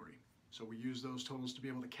category. So we use those totals to be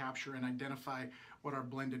able to capture and identify what our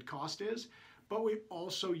blended cost is, but we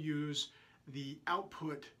also use the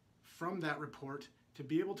output from that report to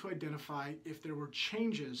be able to identify if there were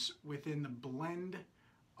changes within the blend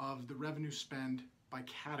of the revenue spend by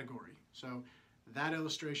category. So that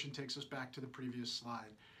illustration takes us back to the previous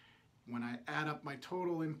slide. When I add up my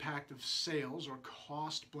total impact of sales, or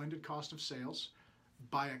cost, blended cost of sales,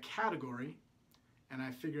 by a category, and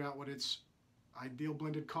I figure out what its ideal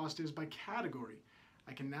blended cost is by category,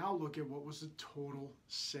 I can now look at what was the total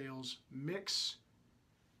sales mix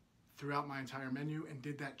throughout my entire menu, and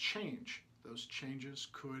did that change? Those changes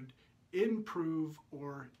could improve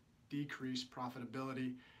or decrease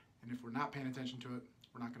profitability, and if we're not paying attention to it,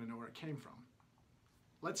 we're not going to know where it came from.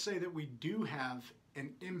 Let's say that we do have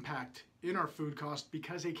an impact in our food cost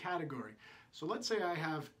because a category. So let's say I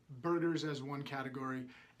have burgers as one category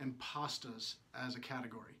and pastas as a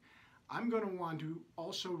category. I'm going to want to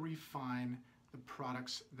also refine the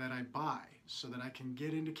products that I buy so that I can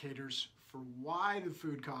get indicators for why the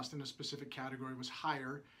food cost in a specific category was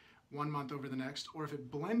higher one month over the next, or if it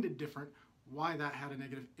blended different, why that had a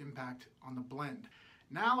negative impact on the blend.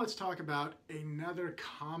 Now let's talk about another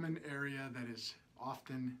common area that is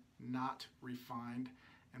often not refined,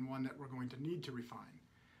 and one that we're going to need to refine.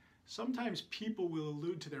 Sometimes people will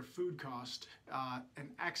allude to their food cost and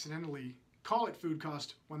accidentally call it food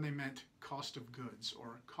cost when they meant cost of goods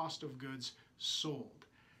or cost of goods sold.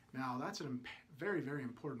 Now that's a very, very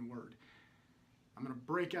important word. I'm going to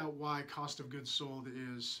break out why cost of goods sold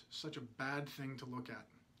is such a bad thing to look at.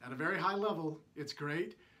 At a very high level, it's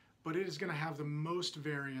great, but it is going to have the most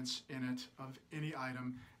variance in it of any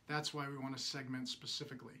item. That's why we want to segment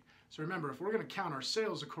specifically. So remember, if we're going to count our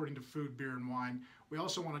sales according to food, beer, and wine, we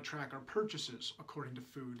also want to track our purchases according to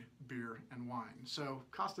food, beer, and wine. So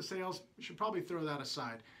cost of sales, we should probably throw that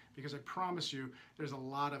aside, because I promise you there's a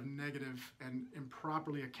lot of negative and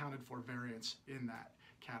improperly accounted for variance in that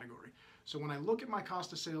category. So when I look at my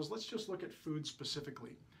cost of sales, let's just look at food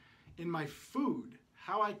specifically. In my food,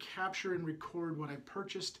 how I capture and record what I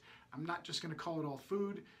purchased, I'm not just going to call it all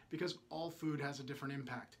food, because all food has a different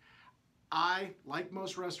impact. I, like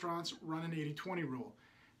most restaurants, run an 80-20 rule.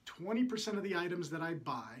 20% of the items that I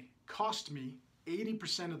buy cost me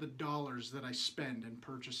 80% of the dollars that I spend in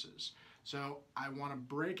purchases. So I want to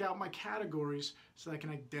break out my categories so that I can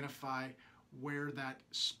identify where that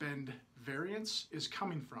spend variance is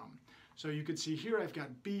coming from. So you can see here I've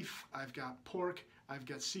got beef, I've got pork, I've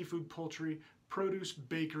got seafood, poultry, produce,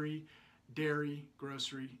 bakery, dairy,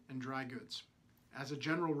 grocery, and dry goods. As a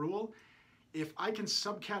general rule, if I can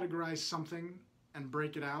subcategorize something and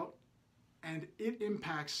break it out, and it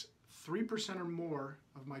impacts 3% or more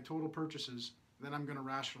of my total purchases, then I'm going to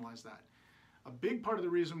rationalize that. A big part of the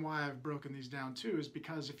reason why I've broken these down too is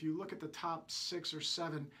because if you look at the top 6 or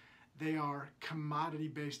 7, they are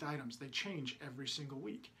commodity-based items. They change every single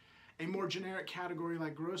week. A more generic category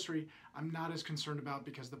like grocery, I'm not as concerned about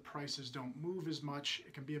because the prices don't move as much.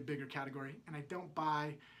 It can be a bigger category, and I don't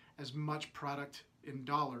buy as much product in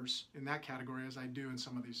dollars in that category as I do in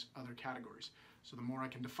some of these other categories. So the more I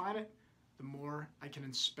can define it, the more I can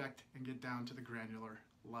inspect and get down to the granular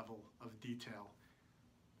level of detail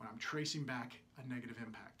when I'm tracing back a negative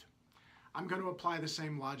impact. I'm going to apply the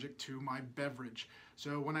same logic to my beverage.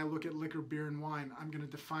 So when I look at liquor, beer, and wine, I'm going to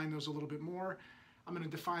define those a little bit more. I'm going to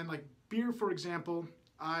define, like beer, for example,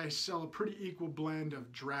 I sell a pretty equal blend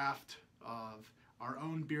of draft, of our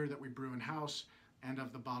own beer that we brew in-house, and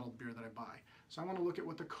of the bottled beer that I buy. So I want to look at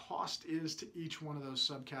what the cost is to each one of those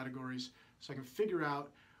subcategories so I can figure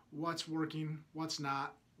out what's working, what's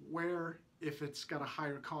not, where, if it's got a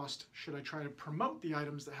higher cost, should I try to promote the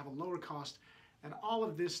items that have a lower cost. And all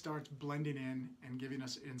of this starts blending in and giving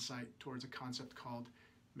us insight towards a concept called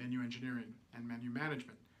menu engineering and menu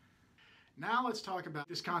management. Now let's talk about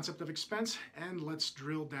this concept of expense, and let's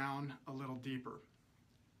drill down a little deeper.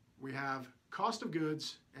 We have cost of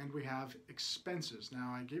goods and we have expenses.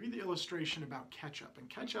 Now I gave you the illustration about ketchup, and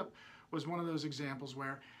ketchup was one of those examples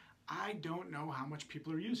where I don't know how much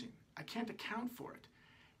people are using. I can't account for it.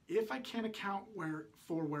 If I can't account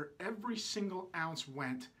for where every single ounce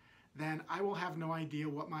went, then I will have no idea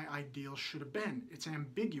what my ideal should have been. It's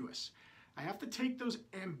ambiguous. I have to take those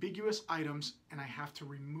ambiguous items and I have to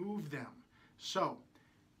remove them. So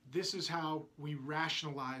this is how we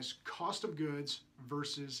rationalize cost of goods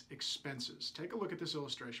versus expenses. Take a look at this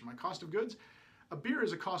illustration. My cost of goods, a beer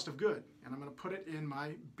is a cost of good, and I'm going to put it in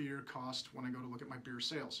my beer cost when I go to look at my beer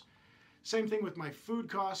sales. Same thing with my food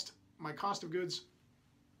cost. My cost of goods,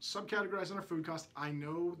 subcategorized under food cost, I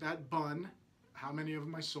know that bun, how many of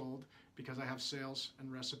them I sold, because I have sales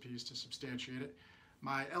and recipes to substantiate it.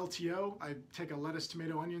 My LTO, I take a lettuce,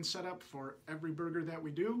 tomato, onion setup for every burger that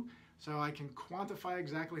we do, so I can quantify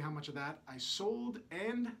exactly how much of that I sold,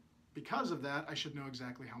 and because of that, I should know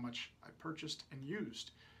exactly how much I purchased and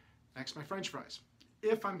used. Next, my French fries.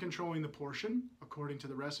 If I'm controlling the portion according to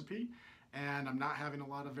the recipe, and I'm not having a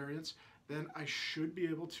lot of variance, then I should be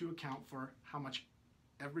able to account for how much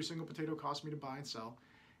every single potato costs me to buy and sell.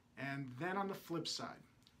 And then on the flip side,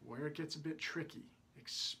 where it gets a bit tricky,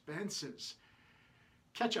 expenses.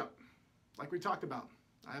 Ketchup, like we talked about,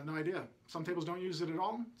 I have no idea. Some tables don't use it at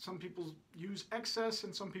all. Some people use excess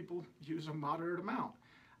and some people use a moderate amount.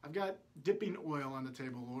 I've got dipping oil on the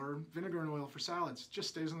table or vinegar and oil for salads. It just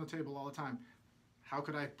stays on the table all the time. How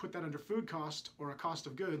could I put that under food cost or a cost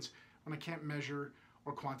of goods when I can't measure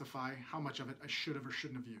or quantify how much of it I should have or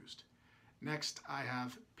shouldn't have used? Next, I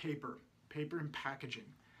have paper and packaging.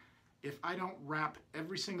 If I don't wrap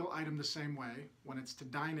every single item the same way when it's to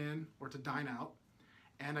dine in or to dine out,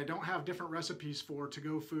 and I don't have different recipes for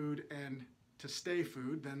to-go food and to stay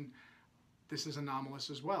food, then this is anomalous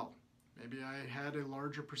as well. Maybe I had a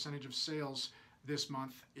larger percentage of sales this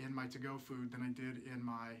month in my to-go food than I did in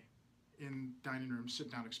my dining room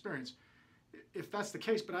sit-down experience. If that's the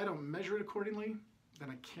case, but I don't measure it accordingly,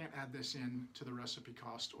 then I can't add this in to the recipe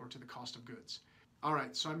cost or to the cost of goods. All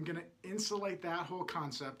right, so I'm gonna insulate that whole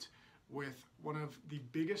concept with one of the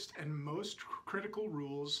biggest and most critical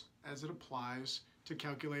rules as it applies to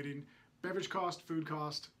calculating beverage cost, food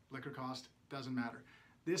cost, liquor cost, doesn't matter.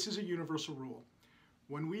 This is a universal rule.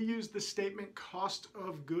 When we use the statement cost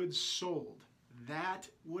of goods sold, that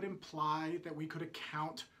would imply that we could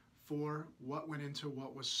account for what went into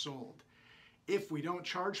what was sold. If we don't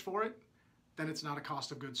charge for it, then it's not a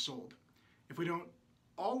cost of goods sold. If we don't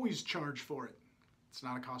always charge for it, it's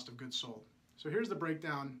not a cost of goods sold. So here's the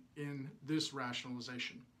breakdown in this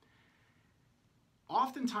rationalization.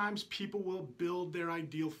 Oftentimes people will build their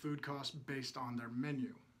ideal food cost based on their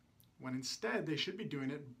menu, when instead they should be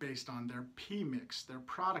doing it based on their P mix, their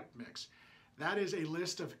product mix. That is a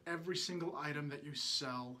list of every single item that you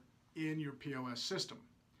sell in your POS system.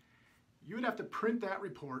 You would have to print that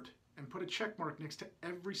report and put a check mark next to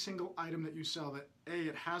every single item that you sell that A,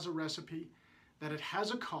 it has a recipe, that it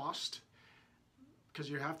has a cost, because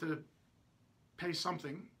you have to pay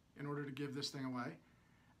something in order to give this thing away,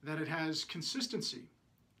 that it has consistency.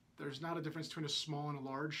 There's not a difference between a small and a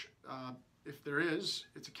large. If there is,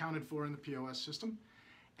 it's accounted for in the POS system.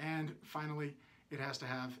 And finally, it has to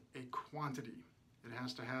have a quantity. It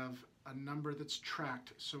has to have a number that's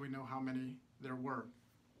tracked so we know how many there were.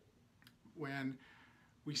 When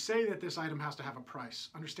we say that this item has to have a price,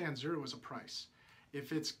 understand 0 is a price.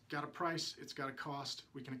 If it's got a price, it's got a cost,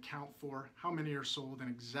 we can account for how many are sold and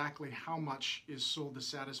exactly how much is sold to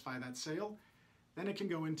satisfy that sale. Then it can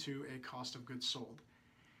go into a cost of goods sold.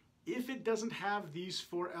 If it doesn't have these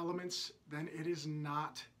four elements, then it is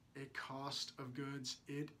not a cost of goods.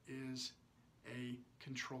 It is a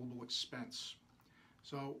controllable expense.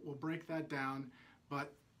 So we'll break that down,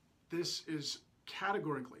 but this is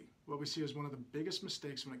categorically what we see as one of the biggest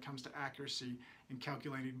mistakes when it comes to accuracy in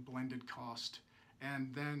calculating blended cost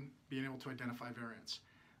and then being able to identify variance.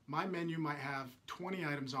 My menu might have 20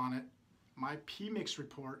 items on it. My P-Mix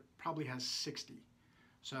report probably has 60.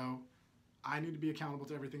 So I need to be accountable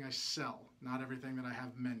to everything I sell, not everything that I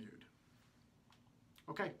have menued.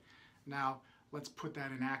 Okay, now let's put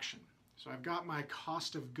that in action. So I've got my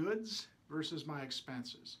cost of goods versus my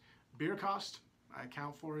expenses. Beer cost, I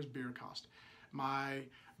account for as beer cost. My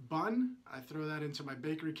bun, I throw that into my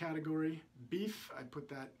bakery category. Beef, I put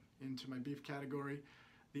that into my beef category.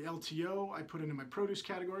 The LTO, I put into my produce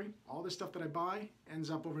category. All the stuff that I buy ends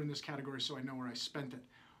up over in this category, so I know where I spent it.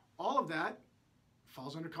 All of that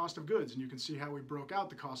falls under cost of goods, and you can see how we broke out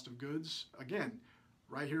the cost of goods. Again,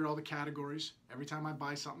 right here are all the categories. Every time I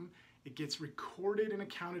buy something, it gets recorded and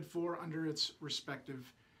accounted for under its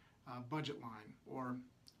respective budget line or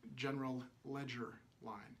general ledger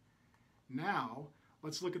line. Now,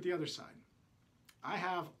 let's look at the other side. I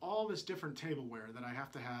have all this different tableware that I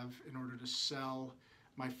have to have in order to sell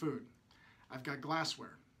my food. I've got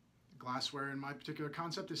glassware. Glassware in my particular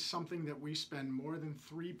concept is something that we spend more than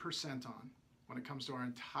 3% on when it comes to our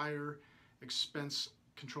entire expense,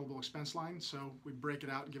 controllable expense line, so we break it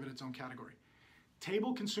out and give it its own category.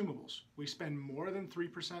 Table consumables, we spend more than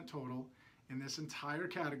 3% total in this entire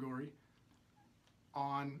category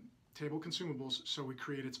on table consumables, so we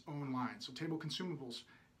create its own line. So table consumables,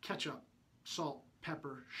 ketchup, salt,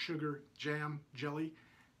 pepper, sugar, jam, jelly.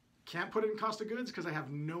 Can't put it in cost of goods because I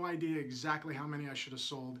have no idea exactly how many I should have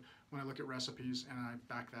sold when I look at recipes and I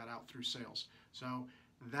back that out through sales. So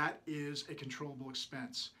that is a controllable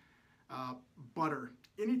expense. Butter,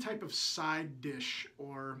 any type of side dish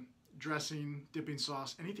or dressing, dipping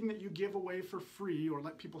sauce, anything that you give away for free or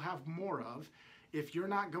let people have more of, if you're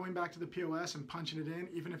not going back to the POS and punching it in,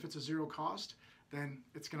 even if it's a zero cost, then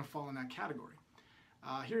it's going to fall in that category.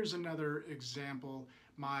 Here's another example,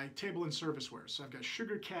 my table and serviceware. So I've got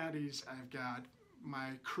sugar caddies, I've got my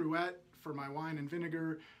cruet for my wine and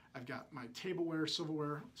vinegar, I've got my tableware,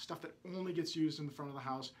 silverware, stuff that only gets used in the front of the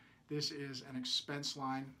house. This is an expense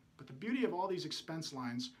line. But the beauty of all these expense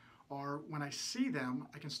lines are when I see them,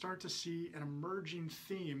 I can start to see an emerging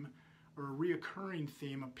theme or a reoccurring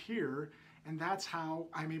theme appear, and that's how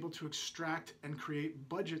I'm able to extract and create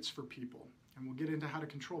budgets for people. And we'll get into how to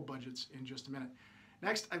control budgets in just a minute.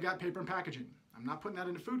 Next, I've got paper and packaging. I'm not putting that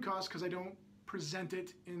into food costs because I don't present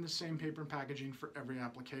it in the same paper and packaging for every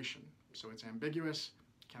application. So it's ambiguous,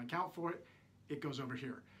 can't account for it, it goes over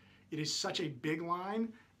here. It is such a big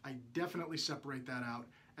line, I definitely separate that out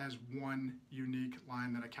as one unique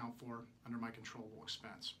line that I count for under my controllable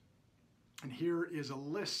expense. And here is a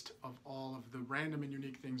list of all of the random and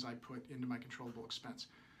unique things I put into my controllable expense.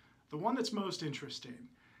 The one that's most interesting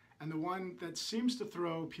and the one that seems to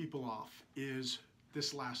throw people off is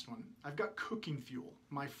this last one. I've got cooking fuel,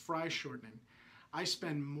 my fry shortening. I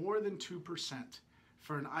spend more than 2%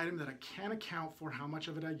 for an item that I can't account for how much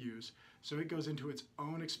of it I use, so it goes into its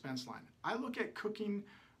own expense line. I look at cooking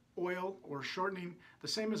oil or shortening the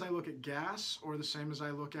same as I look at gas or the same as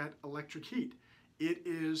I look at electric heat. It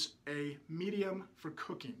is a medium for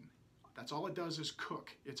cooking. That's all it does is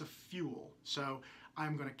cook. It's a fuel. So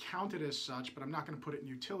I'm going to count it as such, but I'm not going to put it in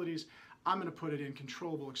utilities. I'm going to put it in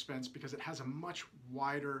controllable expense because it has a much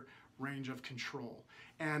wider range of control.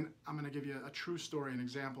 And I'm going to give you a true story, an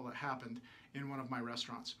example that happened in one of my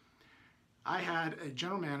restaurants. I had a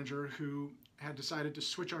general manager who had decided to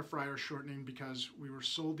switch our fryer shortening because we were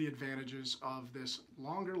sold the advantages of this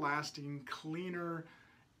longer lasting, cleaner,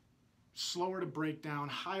 slower to break down,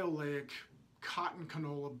 high oleic cotton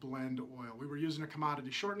canola blend oil. We were using a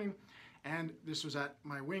commodity shortening, and this was at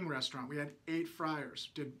my wing restaurant. We had 8 fryers,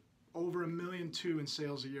 did over $1.2 million in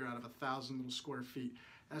sales a year out of 1,000 little square feet.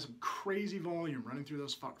 That's some crazy volume running through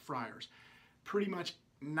those fryers. Pretty much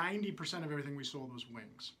 90% of everything we sold was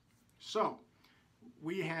wings. So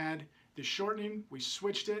we had the shortening, we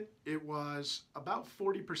switched it. It was about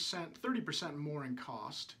 40%, 30% more in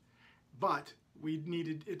cost, but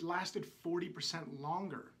it lasted 40%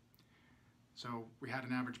 longer. So we had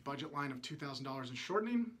an average budget line of $2,000 in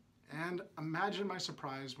shortening, and imagine my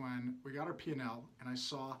surprise when we got our P&L and I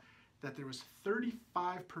saw that there was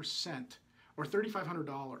 35% or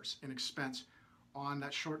 $3,500 in expense on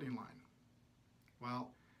that shortening line.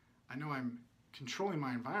 Well, I know I'm controlling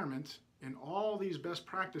my environment in all these best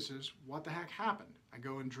practices, what the heck happened? I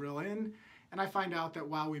go and drill in, and I find out that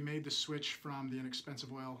while we made the switch from the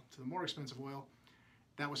inexpensive oil to the more expensive oil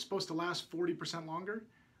that was supposed to last 40% longer,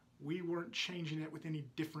 we weren't changing it with any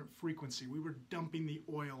different frequency. We were dumping the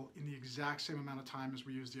oil in the exact same amount of time as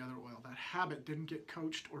we used the other oil. That habit didn't get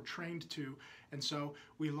coached or trained to, and so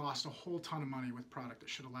we lost a whole ton of money with product that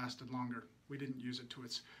should have lasted longer. We didn't use it to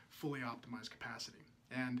its fully optimized capacity.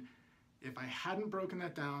 And if I hadn't broken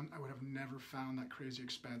that down, I would have never found that crazy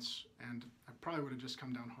expense, and I probably would have just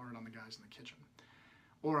come down hard on the guys in the kitchen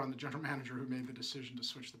or on the general manager who made the decision to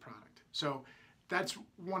switch the product. So that's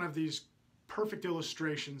one of these perfect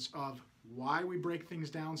illustrations of why we break things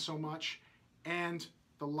down so much and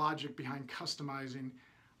the logic behind customizing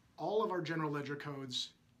all of our general ledger codes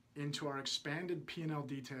into our expanded P&L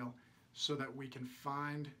detail so that we can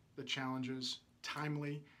find the challenges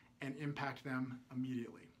timely and impact them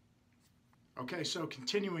immediately. Okay, so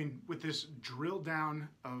continuing with this drill down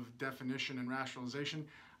of definition and rationalization,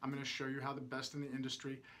 I'm going to show you how the best in the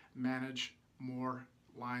industry manage more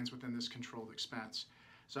lines within this controlled expense.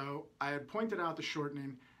 So I had pointed out the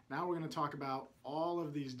shortening. Now we're going to talk about all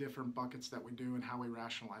of these different buckets that we do and how we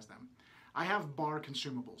rationalize them. I have bar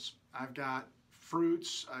consumables. I've got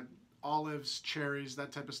fruits, olives, cherries,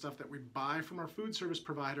 that type of stuff that we buy from our food service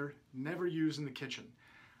provider, never use in the kitchen.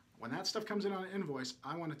 When that stuff comes in on an invoice,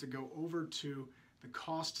 I want it to go over to the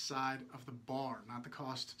cost side of the bar, not the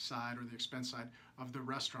cost side or the expense side of the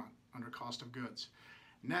restaurant under cost of goods.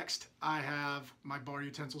 Next, I have my bar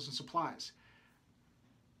utensils and supplies.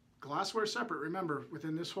 Glassware separate. Remember,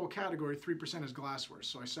 within this whole category, 3% is glassware,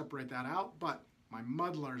 so I separate that out. But my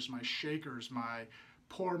muddlers, my shakers, my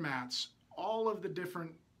pour mats, all of the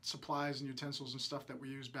different supplies and utensils and stuff that we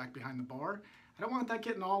use back behind the bar, I don't want that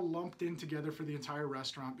getting all lumped in together for the entire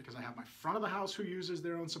restaurant, because I have my front of the house who uses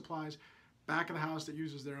their own supplies, back of the house that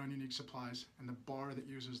uses their own unique supplies, and the bar that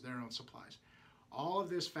uses their own supplies. All of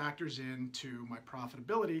this factors into my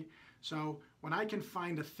profitability. So when I can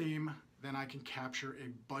find a theme, then I can capture a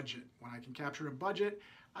budget. When I can capture a budget,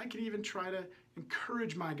 I can even try to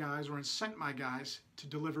encourage my guys or incent my guys to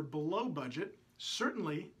deliver below budget,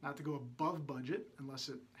 certainly not to go above budget unless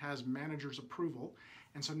it has manager's approval.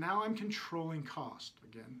 And so now I'm controlling cost.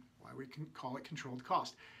 Again, why we can call it controlled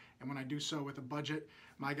cost. And when I do so with a budget,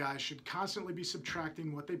 my guys should constantly be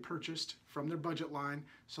subtracting what they purchased from their budget line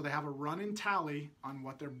so they have a run-in tally on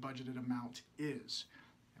what their budgeted amount is.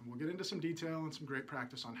 And we'll get into some detail and some great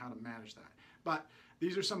practice on how to manage that. But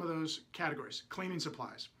these are some of those categories. Cleaning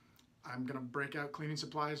supplies. I'm going to break out cleaning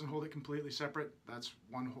supplies and hold it completely separate. That's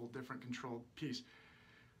one whole different controlled piece.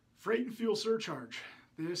 Freight and fuel surcharge.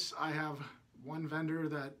 This, I have one vendor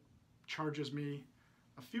that charges me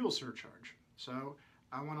a fuel surcharge. So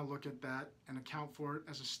I want to look at that and account for it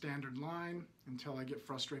as a standard line until I get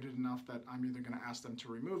frustrated enough that I'm either going to ask them to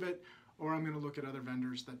remove it, or I'm going to look at other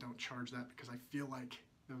vendors that don't charge that because I feel like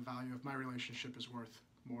the value of my relationship is worth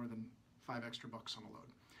more than $5 extra on a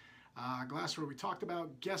load. Glassware we talked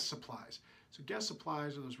about. Guest supplies. So guest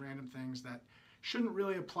supplies are those random things that shouldn't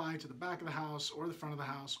really apply to the back of the house or the front of the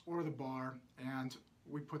house or the bar, and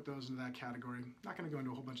we put those into that category. Not going to go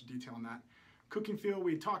into a whole bunch of detail on that. Cooking fuel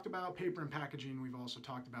we talked about. Paper and packaging we've also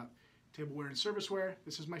talked about. Tableware and serviceware.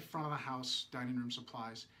 This is my front of the house dining room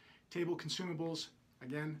supplies. Table consumables.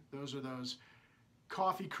 Again, those are those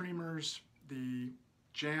coffee creamers, the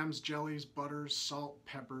jams, jellies, butters, salt,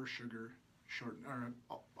 pepper, sugar,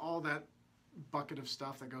 all that bucket of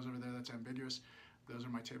stuff that goes over there that's ambiguous. Those are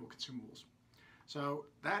my table consumables. So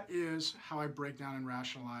that is how I break down and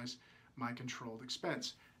rationalize my controlled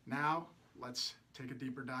expense. Now let's take a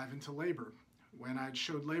deeper dive into labor. When I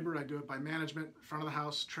showed labor, I do it by management, front of the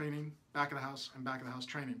house training, back of the house, and back of the house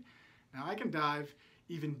training. Now I can dive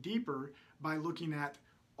even deeper by looking at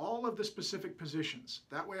all of the specific positions.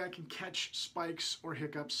 That way I can catch spikes or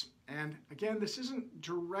hiccups. And again, this isn't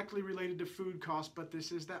directly related to food cost, but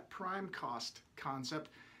this is that prime cost concept.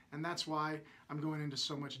 And that's why I'm going into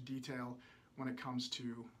so much detail when it comes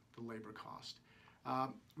to the labor cost.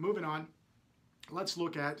 Moving on, let's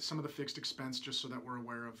look at some of the fixed expense just so that we're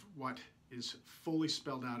aware of what is fully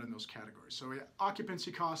spelled out in those categories. So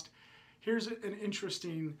occupancy cost, here's an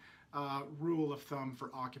interesting rule of thumb for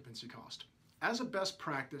occupancy cost. As a best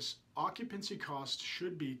practice, occupancy cost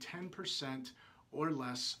should be 10% or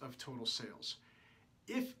less of total sales.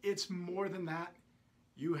 If it's more than that,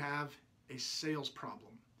 you have a sales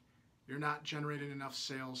problem. You're not generating enough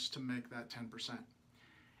sales to make that 10%.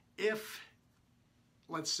 If,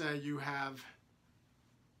 let's say, you have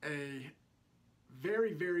a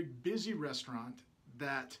very, very busy restaurant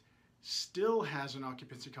that still has an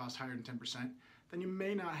occupancy cost higher than 10%, then you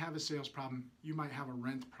may not have a sales problem, you might have a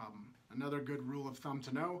rent problem. Another good rule of thumb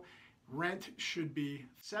to know, rent should be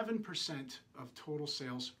 7% of total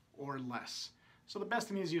sales or less. So the best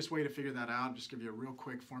and easiest way to figure that out, I'll just give you a real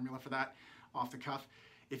quick formula for that off the cuff.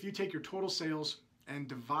 If you take your total sales and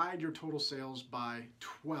divide your total sales by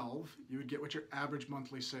 12, you would get what your average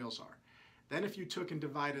monthly sales are. Then if you took and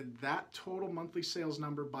divided that total monthly sales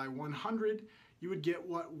number by 100, you would get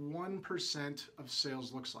what 1% of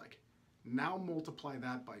sales looks like. Now multiply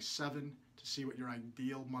that by 7 to see what your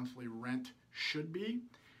ideal monthly rent should be.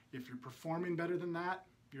 If you're performing better than that,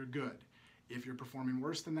 you're good. If you're performing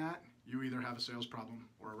worse than that, you either have a sales problem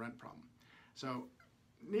or a rent problem. So,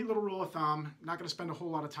 neat little rule of thumb. Not going to spend a whole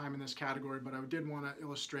lot of time in this category, but I did want to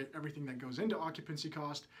illustrate everything that goes into occupancy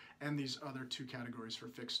cost and these other two categories for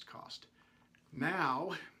fixed cost.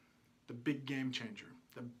 Now, the big game changer,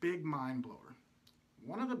 the big mind blower.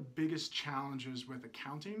 One of the biggest challenges with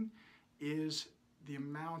accounting is the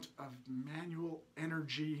amount of manual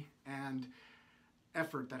energy and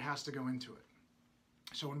effort that has to go into it.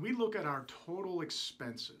 So when we look at our total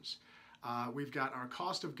expenses, we've got our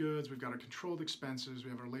cost of goods, we've got our controlled expenses, we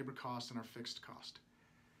have our labor cost and our fixed cost.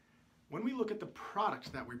 When we look at the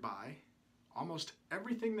product that we buy, almost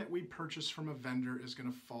everything that we purchase from a vendor is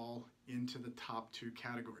going to fall into the top two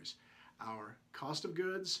categories: our cost of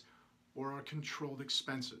goods or our controlled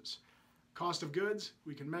expenses. Cost of goods,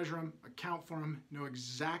 we can measure them, account for them, know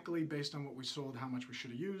exactly based on what we sold how much we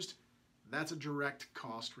should have used. That's a direct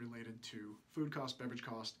cost related to food cost, beverage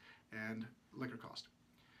cost, and liquor cost.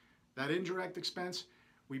 That indirect expense,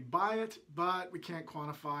 we buy it, but we can't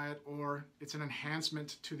quantify it, or it's an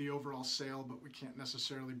enhancement to the overall sale, but we can't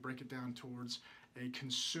necessarily break it down towards a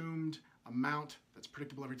consumed amount that's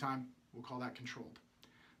predictable every time. We'll call that controlled.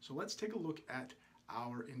 So let's take a look at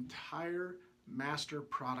our entire master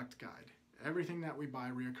product guide, everything that we buy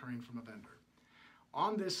reoccurring from a vendor.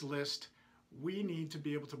 On this list, we need to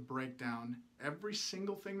be able to break down every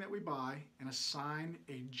single thing that we buy and assign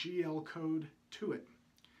a GL code to it.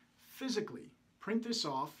 Physically, print this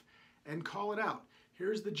off and call it out.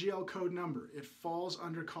 Here's the GL code number. It falls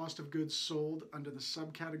under cost of goods sold, under the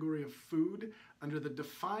subcategory of food, under the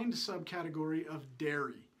defined subcategory of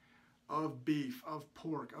dairy, of beef, of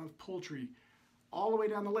pork, of poultry, all the way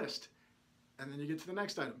down the list. And then you get to the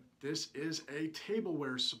next item. This is a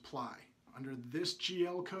tableware supply under this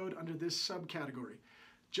GL code, under this subcategory.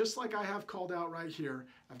 Just like I have called out right here,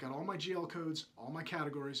 I've got all my GL codes, all my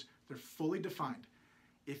categories, they're fully defined.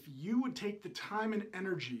 If you would take the time and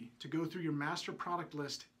energy to go through your master product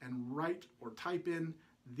list and write or type in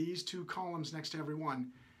these two columns next to every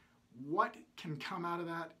one, what can come out of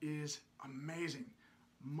that is amazing.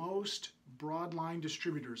 Most broadline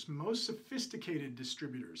distributors, most sophisticated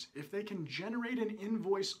distributors, if they can generate an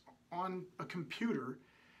invoice on a computer,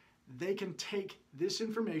 they can take this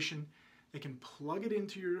information, they can plug it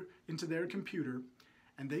into their computer,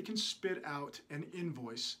 and they can spit out an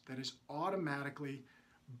invoice that is automatically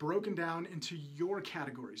broken down into your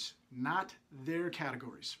categories, not their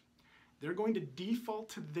categories. They're going to default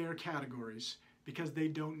to their categories because they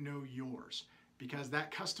don't know yours. Because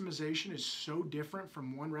that customization is so different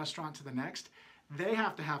from one restaurant to the next, they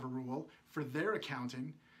have to have a rule for their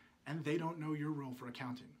accounting, and they don't know your rule for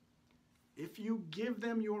accounting. If you give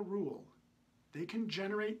them your rule, they can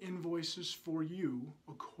generate invoices for you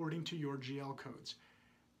according to your GL codes.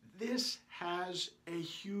 This has a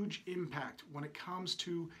huge impact when it comes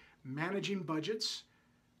to managing budgets,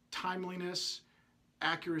 timeliness,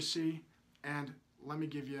 accuracy, and let me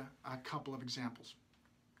give you a couple of examples.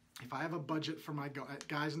 If I have a budget for my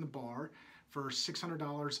guys in the bar for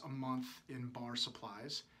 $600 a month in bar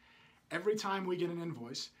supplies, every time we get an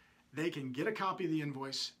invoice, they can get a copy of the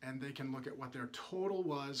invoice and they can look at what their total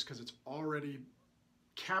was because it's already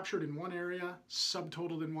captured in one area,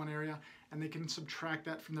 subtotaled in one area, and they can subtract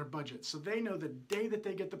that from their budget. So they know the day that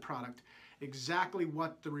they get the product exactly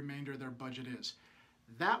what the remainder of their budget is.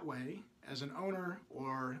 That way, as an owner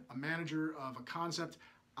or a manager of a concept,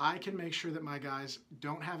 I can make sure that my guys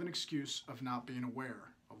don't have an excuse of not being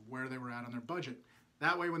aware of where they were at on their budget.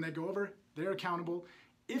 That way, when they go over, they're accountable.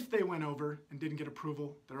 If they went over and didn't get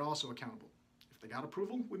approval, they're also accountable. If they got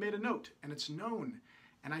approval, we made a note and it's known.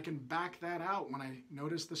 And I can back that out when I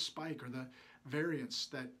notice the spike or the variance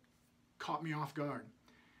that caught me off guard.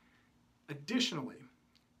 Additionally,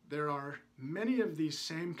 there are many of these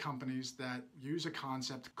same companies that use a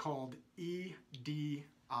concept called EDI,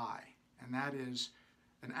 and that is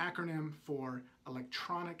an acronym for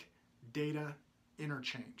Electronic Data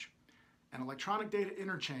Interchange. And electronic data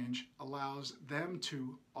interchange allows them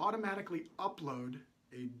to automatically upload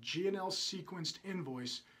a G&L sequenced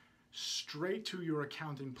invoice straight to your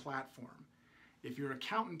accounting platform. If your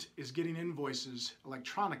accountant is getting invoices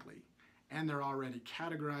electronically and they're already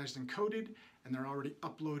categorized and coded and they're already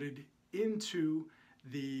uploaded into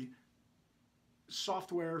the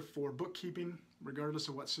software for bookkeeping, regardless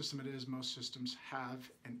of what system it is, most systems have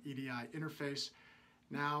an EDI interface.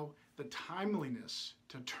 Now, the timeliness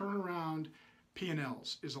to turn around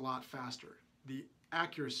P&Ls is a lot faster. The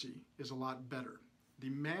accuracy is a lot better. The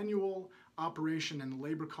manual operation and the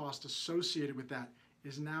labor cost associated with that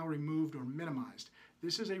is now removed or minimized.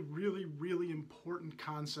 This is a really, really important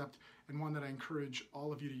concept and one that I encourage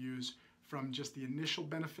all of you to use, from just the initial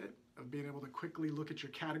benefit of being able to quickly look at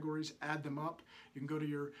your categories, add them up. You can go to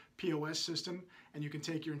your POS system and you can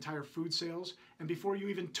take your entire food sales, and before you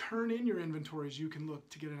even turn in your inventories, you can look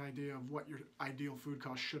to get an idea of what your ideal food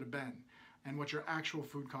cost should have been and what your actual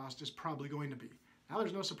food cost is probably going to be. Now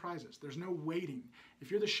there's no surprises. There's no waiting. If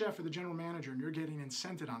you're the chef or the general manager and you're getting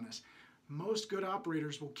incented on this, most good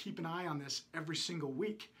operators will keep an eye on this every single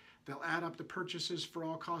week. They'll add up the purchases for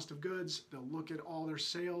all cost of goods. They'll look at all their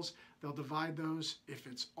sales. They'll divide those. If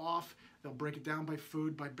it's off, they'll break it down by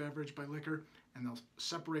food, by beverage, by liquor, and they'll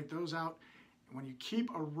separate those out. And when you keep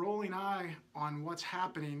a rolling eye on what's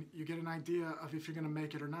happening, you get an idea of if you're going to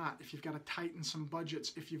make it or not, if you've got to tighten some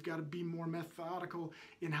budgets, if you've got to be more methodical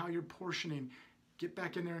in how you're portioning. Get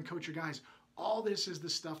back in there and coach your guys. All this is the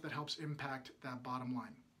stuff that helps impact that bottom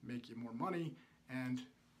line, make you more money and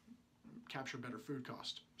capture better food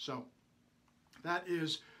cost. So that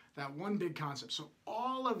is that one big concept. So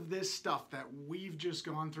all of this stuff that we've just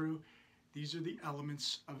gone through, these are the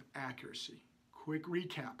elements of accuracy. Quick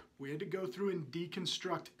recap. We had to go through and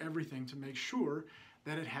deconstruct everything to make sure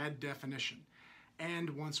that it had definition. And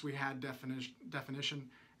once we had definition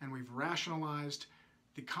and we've rationalized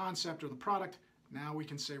the concept or the product, now we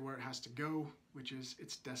can say where it has to go, which is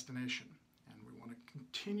its destination. And we want to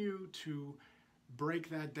continue to break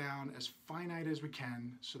that down as finite as we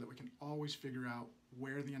can so that we can always figure out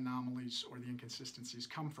where the anomalies or the inconsistencies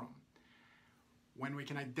come from. When we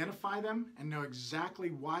can identify them and know exactly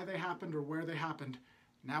why they happened or where they happened,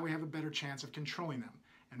 now we have a better chance of controlling them.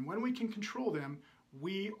 And when we can control them,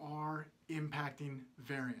 we are impacting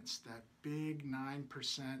variance, that big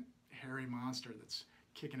 9% hairy monster that's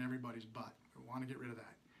kicking everybody's butt. We want to get rid of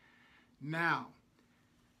that. Now,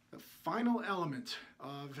 the final element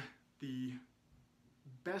of the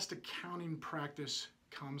best accounting practice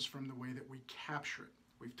comes from the way that we capture it.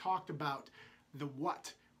 We've talked about the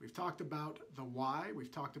what, we've talked about the why,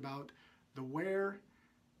 we've talked about the where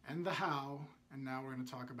and the how, and now we're going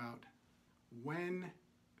to talk about when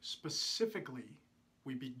specifically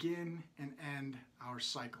we begin and end our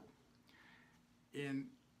cycle. In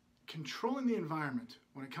controlling the environment,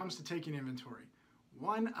 when it comes to taking inventory,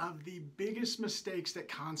 one of the biggest mistakes that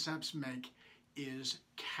concepts make is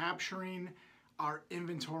capturing our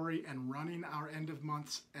inventory and running our end of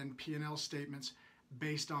months and P&L statements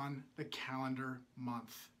based on the calendar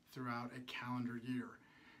month throughout a calendar year.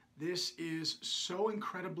 This is so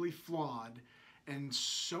incredibly flawed and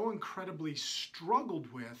so incredibly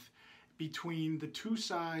struggled with between the two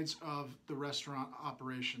sides of the restaurant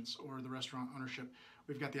operations or the restaurant ownership.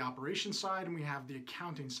 We've got the operations side and we have the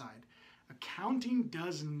accounting side. Accounting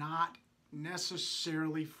does not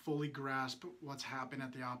necessarily fully grasp what's happening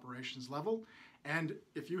at the operations level. And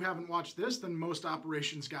if you haven't watched this, then most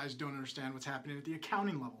operations guys don't understand what's happening at the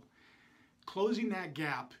accounting level. Closing that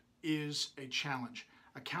gap is a challenge.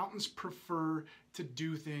 Accountants prefer to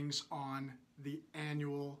do things on the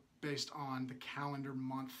annual based on the calendar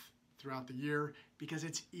month throughout the year because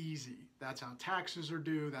it's easy. That's how taxes are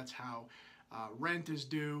due, that's how rent is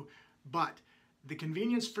due, but the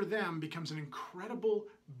convenience for them becomes an incredible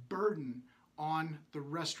burden on the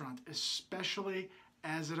restaurant, especially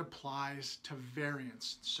as it applies to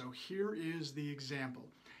variance. So here is the example.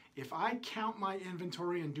 If I count my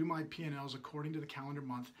inventory and do my P&Ls according to the calendar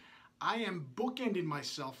month, I am bookending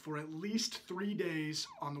myself for at least 3 days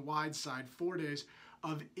on the wide side, 4 days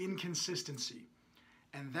of inconsistency.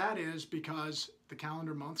 And that is because the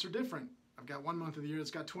calendar months are different. I've got 1 month of the year that's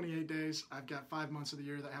got 28 days. I've got 5 months of the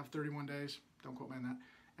year that have 31 days. Don't quote me on that.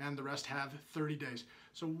 And the rest have 30 days.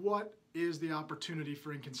 So what is the opportunity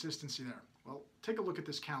for inconsistency there? Well, take a look at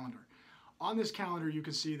this calendar. On this calendar, you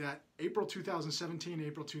can see that April 2017,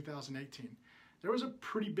 April 2018. There was a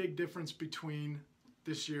pretty big difference between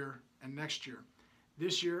this year and next year.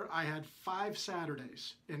 This year, I had 5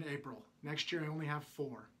 Saturdays in April. Next year, I only have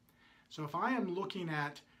 4. So if I am looking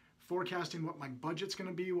at forecasting what my budget's going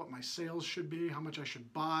to be, what my sales should be, how much I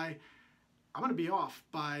should buy, I'm going to be off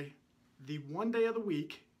by the one day of the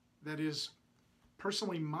week that is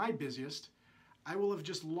personally my busiest. I will have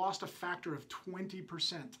just lost a factor of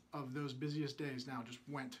 20% of those busiest days now just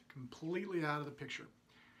went completely out of the picture.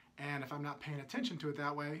 And if I'm not paying attention to it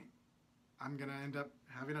that way, I'm going to end up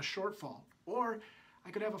having a shortfall. Or I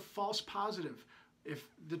could have a false positive. If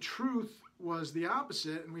the truth was the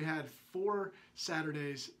opposite and we had 4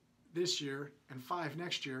 Saturdays this year and 5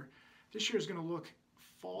 next year, this year is going to look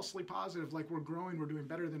falsely positive, like we're growing, we're doing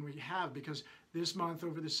better than we have, because this month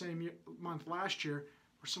over the same month last year,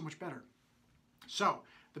 we're so much better. So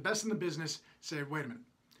the best in the business say, wait a minute,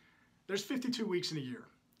 there's 52 weeks in a year.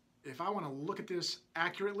 If I want to look at this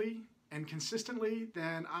accurately and consistently,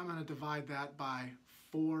 then I'm going to divide that by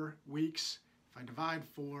 4 weeks. If I divide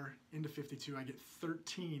 4 into 52, I get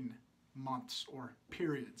 13 months or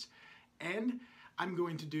periods. And I'm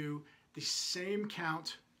going to do the same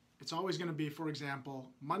count. It's always going to be, for example,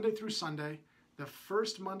 Monday through Sunday. The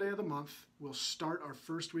first Monday of the month will start our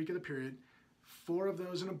first week of the period. 4 of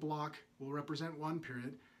those in a block will represent 1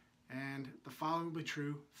 period, and the following will be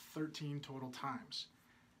true 13 total times.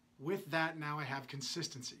 With that, now I have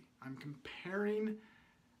consistency. I'm comparing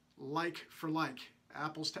like for like,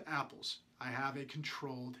 apples to apples. I have a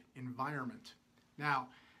controlled environment. Now,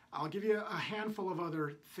 I'll give you a handful of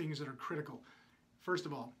other things that are critical. First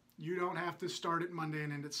of all, you don't have to start at Monday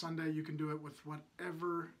and end at Sunday. You can do it with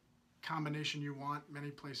whatever combination you want.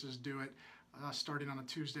 Many places do it starting on a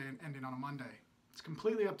Tuesday and ending on a Monday. It's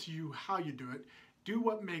completely up to you how you do it. Do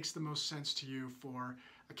what makes the most sense to you for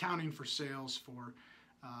accounting, for sales, for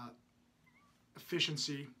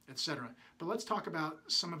efficiency, etc. But let's talk about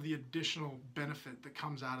some of the additional benefit that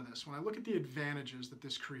comes out of this. When I look at the advantages that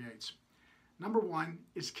this creates, number 1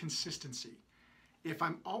 is consistency. If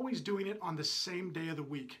I'm always doing it on the same day of the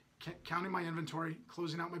week, counting my inventory,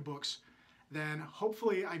 closing out my books, then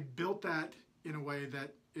hopefully I built that in a way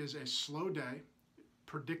that is a slow day,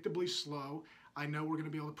 predictably slow. I know we're going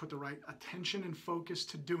to be able to put the right attention and focus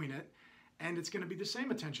to doing it, and it's going to be the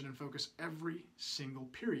same attention and focus every single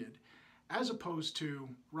period, as opposed to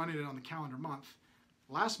running it on the calendar month.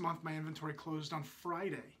 Last month, my inventory closed on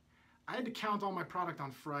Friday. I had to count all my product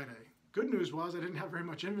on Friday. Good news was I didn't have very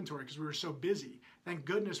much inventory because we were so busy. Thank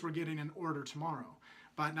goodness we're getting an order tomorrow.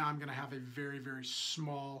 But now I'm going to have a very, very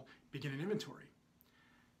small beginning inventory.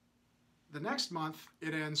 The next month,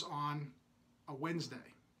 it ends on a Wednesday.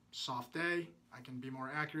 Soft day, I can be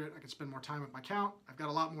more accurate, I can spend more time with my count, I've got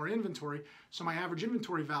a lot more inventory, so my average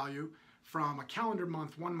inventory value from a calendar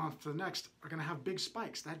month, 1 month to the next, are going to have big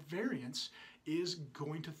spikes. That variance is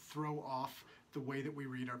going to throw off the way that we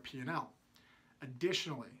read our P&L.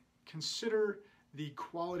 Additionally, consider the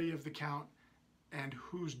quality of the count and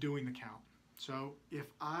who's doing the count. So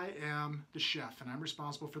if I am the chef and I'm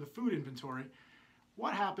responsible for the food inventory,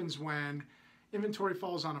 what happens when inventory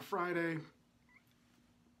falls on a Friday?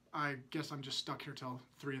 I guess I'm just stuck here till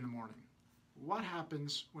 3 in the morning. What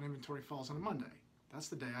happens when inventory falls on a Monday? That's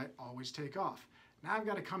the day I always take off. Now I've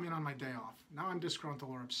got to come in on my day off. Now I'm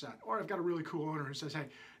disgruntled or upset. Or I've got a really cool owner who says, hey,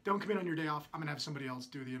 don't come in on your day off. I'm going to have somebody else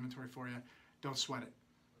do the inventory for you. Don't sweat it.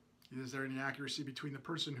 Is there any accuracy between the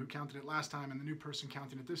person who counted it last time and the new person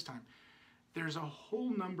counting it this time? There's a whole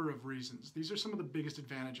number of reasons. These are some of the biggest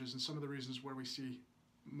advantages and some of the reasons where we see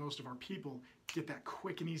most of our people get that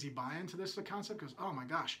quick and easy buy-in to this concept because, oh my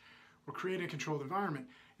gosh, we're creating a controlled environment.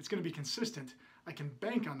 It's going to be consistent. I can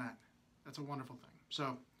bank on that. That's a wonderful thing.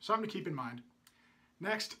 So something to keep in mind.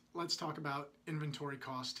 Next, let's talk about inventory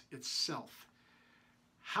cost itself.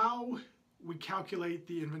 How we calculate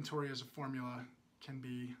the inventory as a formula can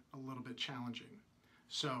be a little bit challenging.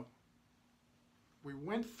 So we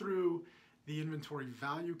went through the inventory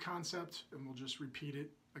value concept, and we'll just repeat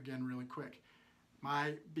it again really quick.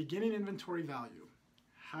 My beginning inventory value,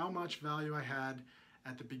 how much value I had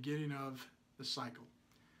at the beginning of the cycle.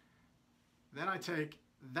 Then I take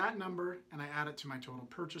that number and I add it to my total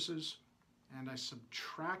purchases, and I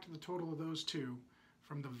subtract the total of those two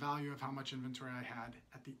from the value of how much inventory I had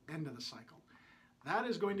at the end of the cycle. That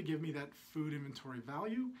is going to give me that food inventory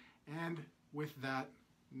value, and with that,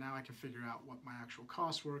 now I can figure out what my actual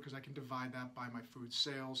costs were because I can divide that by my food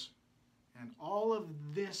sales. And all of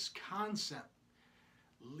this concept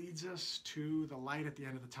leads us to the light at the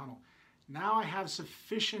end of the tunnel. Now I have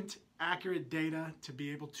sufficient accurate data to be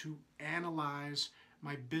able to analyze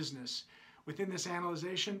my business. Within this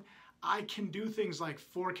analyzation, I can do things like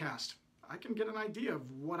forecast. I can get an idea of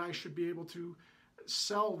what I should be able to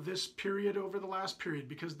sell this period over the last period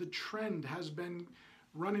because the trend has been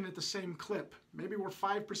running at the same clip. Maybe we're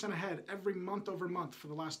 5% ahead every month over month for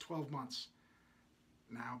the last 12 months.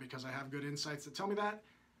 Now, because I have good insights that tell me that,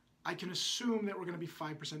 I can assume that we're going to be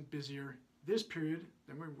 5% busier this period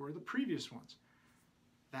than we were the previous ones.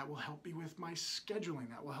 That will help me with my scheduling.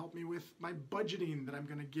 That will help me with my budgeting that I'm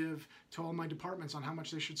going to give to all my departments on how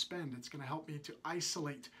much they should spend. It's going to help me to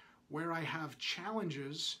isolate where I have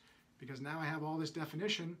challenges, because now I have all this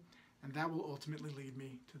definition, and that will ultimately lead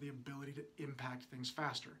me to the ability to impact things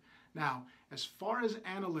faster. Now, as far as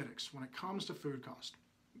analytics, when it comes to food cost,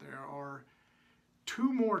 there are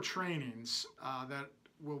 2 more trainings that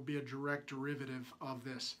will be a direct derivative of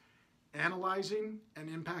this. Analyzing and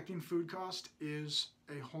impacting food cost is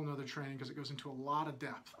a whole nother training because it goes into a lot of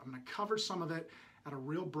depth. I'm going to cover some of it at a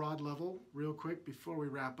real broad level real quick before we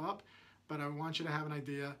wrap up, but I want you to have an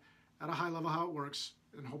idea at a high level how it works,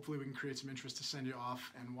 and hopefully we can create some interest to send you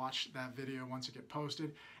off and watch that video once it gets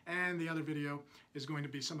posted. And the other video is going to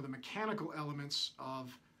be some of the mechanical elements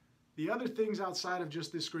of the other things outside of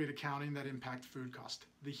just this great accounting that impact food cost,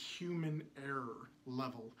 the human error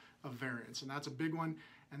level of variance. And that's a big one,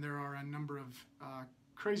 and there are a number of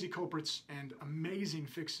crazy culprits and amazing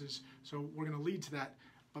fixes, so we're going to lead to that.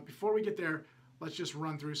 But before we get there, let's just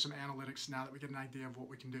run through some analytics now that we get an idea of what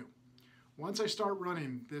we can do. Once I start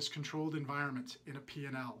running this controlled environment in a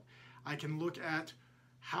P&L, I can look at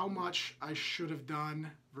how much I should have done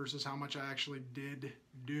versus how much I actually did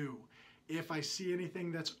do. If I see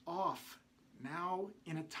anything that's off, now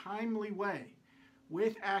in a timely way,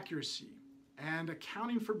 with accuracy and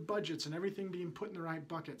accounting for budgets and everything being put in the right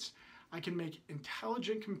buckets, I can make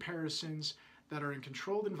intelligent comparisons that are in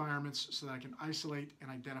controlled environments so that I can isolate and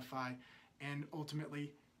identify and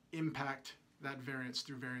ultimately impact that variance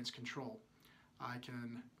through variance control. I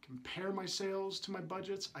can compare my sales to my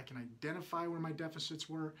budgets, I can identify where my deficits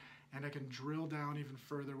were, and I can drill down even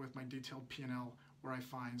further with my detailed P&L where I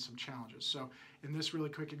find some challenges. So in this really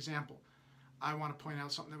quick example, I want to point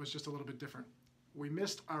out something that was just a little bit different. We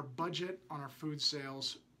missed our budget on our food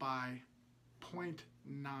sales by 0.9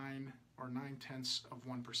 or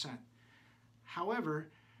 0.9%.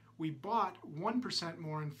 However, we bought 1%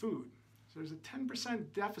 more in food. So there's a 10%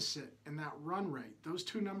 deficit in that run rate. Those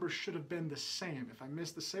 2 numbers should have been the same. If I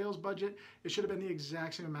missed the sales budget, it should have been the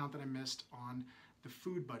exact same amount that I missed on the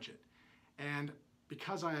food budget. And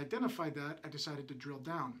because I identified that, I decided to drill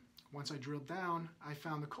down. Once I drilled down, I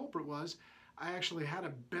found the culprit was I actually had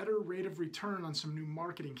a better rate of return on some new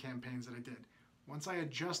marketing campaigns that I did. Once I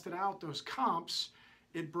adjusted out those comps,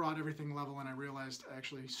 it brought everything level, and I realized I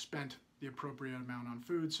actually spent the appropriate amount on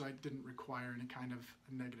food, so I didn't require any kind of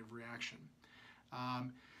a negative reaction.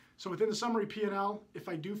 So within the summary P&L, if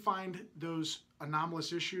I do find those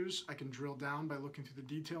anomalous issues, I can drill down by looking through the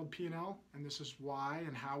detailed P&L, and this is why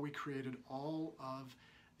and how we created all of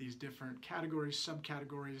these different categories,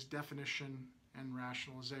 subcategories, definition, and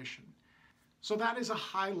rationalization. So that is a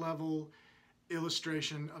high-level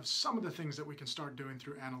illustration of some of the things that we can start doing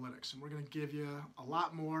through analytics, and we're going to give you a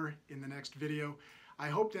lot more in the next video. I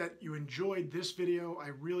hope that you enjoyed this video. I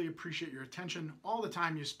really appreciate your attention, all the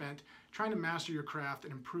time you spent trying to master your craft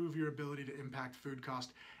and improve your ability to impact food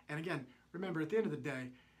cost. And again, remember, at the end of the day,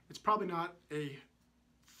 it's probably not a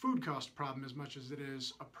food cost problem as much as it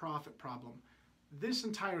is a profit problem. This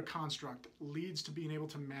entire construct leads to being able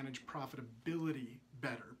to manage profitability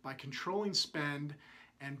better by controlling spend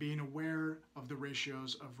and being aware of the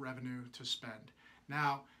ratios of revenue to spend.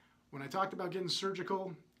 Now, when I talked about getting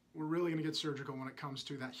surgical, we're really going to get surgical when it comes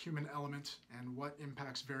to that human element and what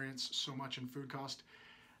impacts variance so much in food cost.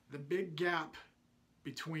 The big gap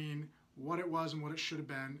between what it was and what it should have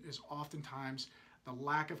been is oftentimes the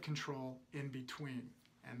lack of control in between.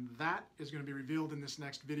 And that is going to be revealed in this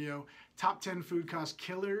next video. Top 10 food cost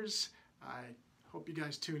killers. I hope you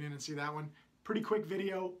guys tune in and see that one. Pretty quick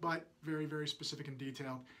video, but very, very specific and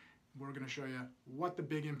detailed. We're going to show you what the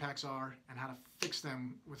big impacts are and how to fix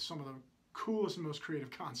them with some of the coolest and most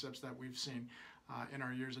creative concepts that we've seen in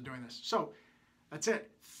our years of doing this. So that's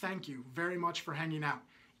it. Thank you very much for hanging out.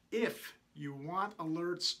 If you want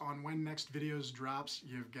alerts on when next videos drops,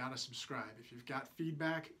 you've got to subscribe. If you've got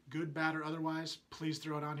feedback, good, bad, or otherwise, please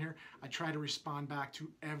throw it on here. I try to respond back to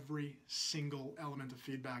every single element of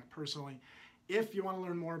feedback personally. If you want to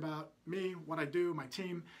learn more about me, what I do, my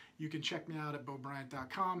team, you can check me out at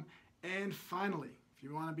bobryant.com. And finally, if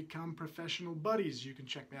you want to become professional buddies, you can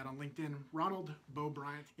check me out on LinkedIn, Ronald Bo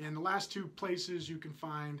Bryant. In the last 2 places, you can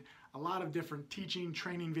find a lot of different teaching,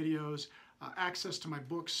 training videos, access to my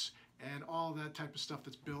books, and all that type of stuff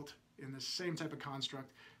that's built in the same type of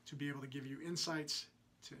construct to be able to give you insights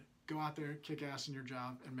to go out there, kick ass in your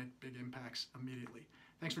job, and make big impacts immediately.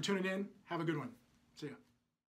 Thanks for tuning in. Have a good one. See ya.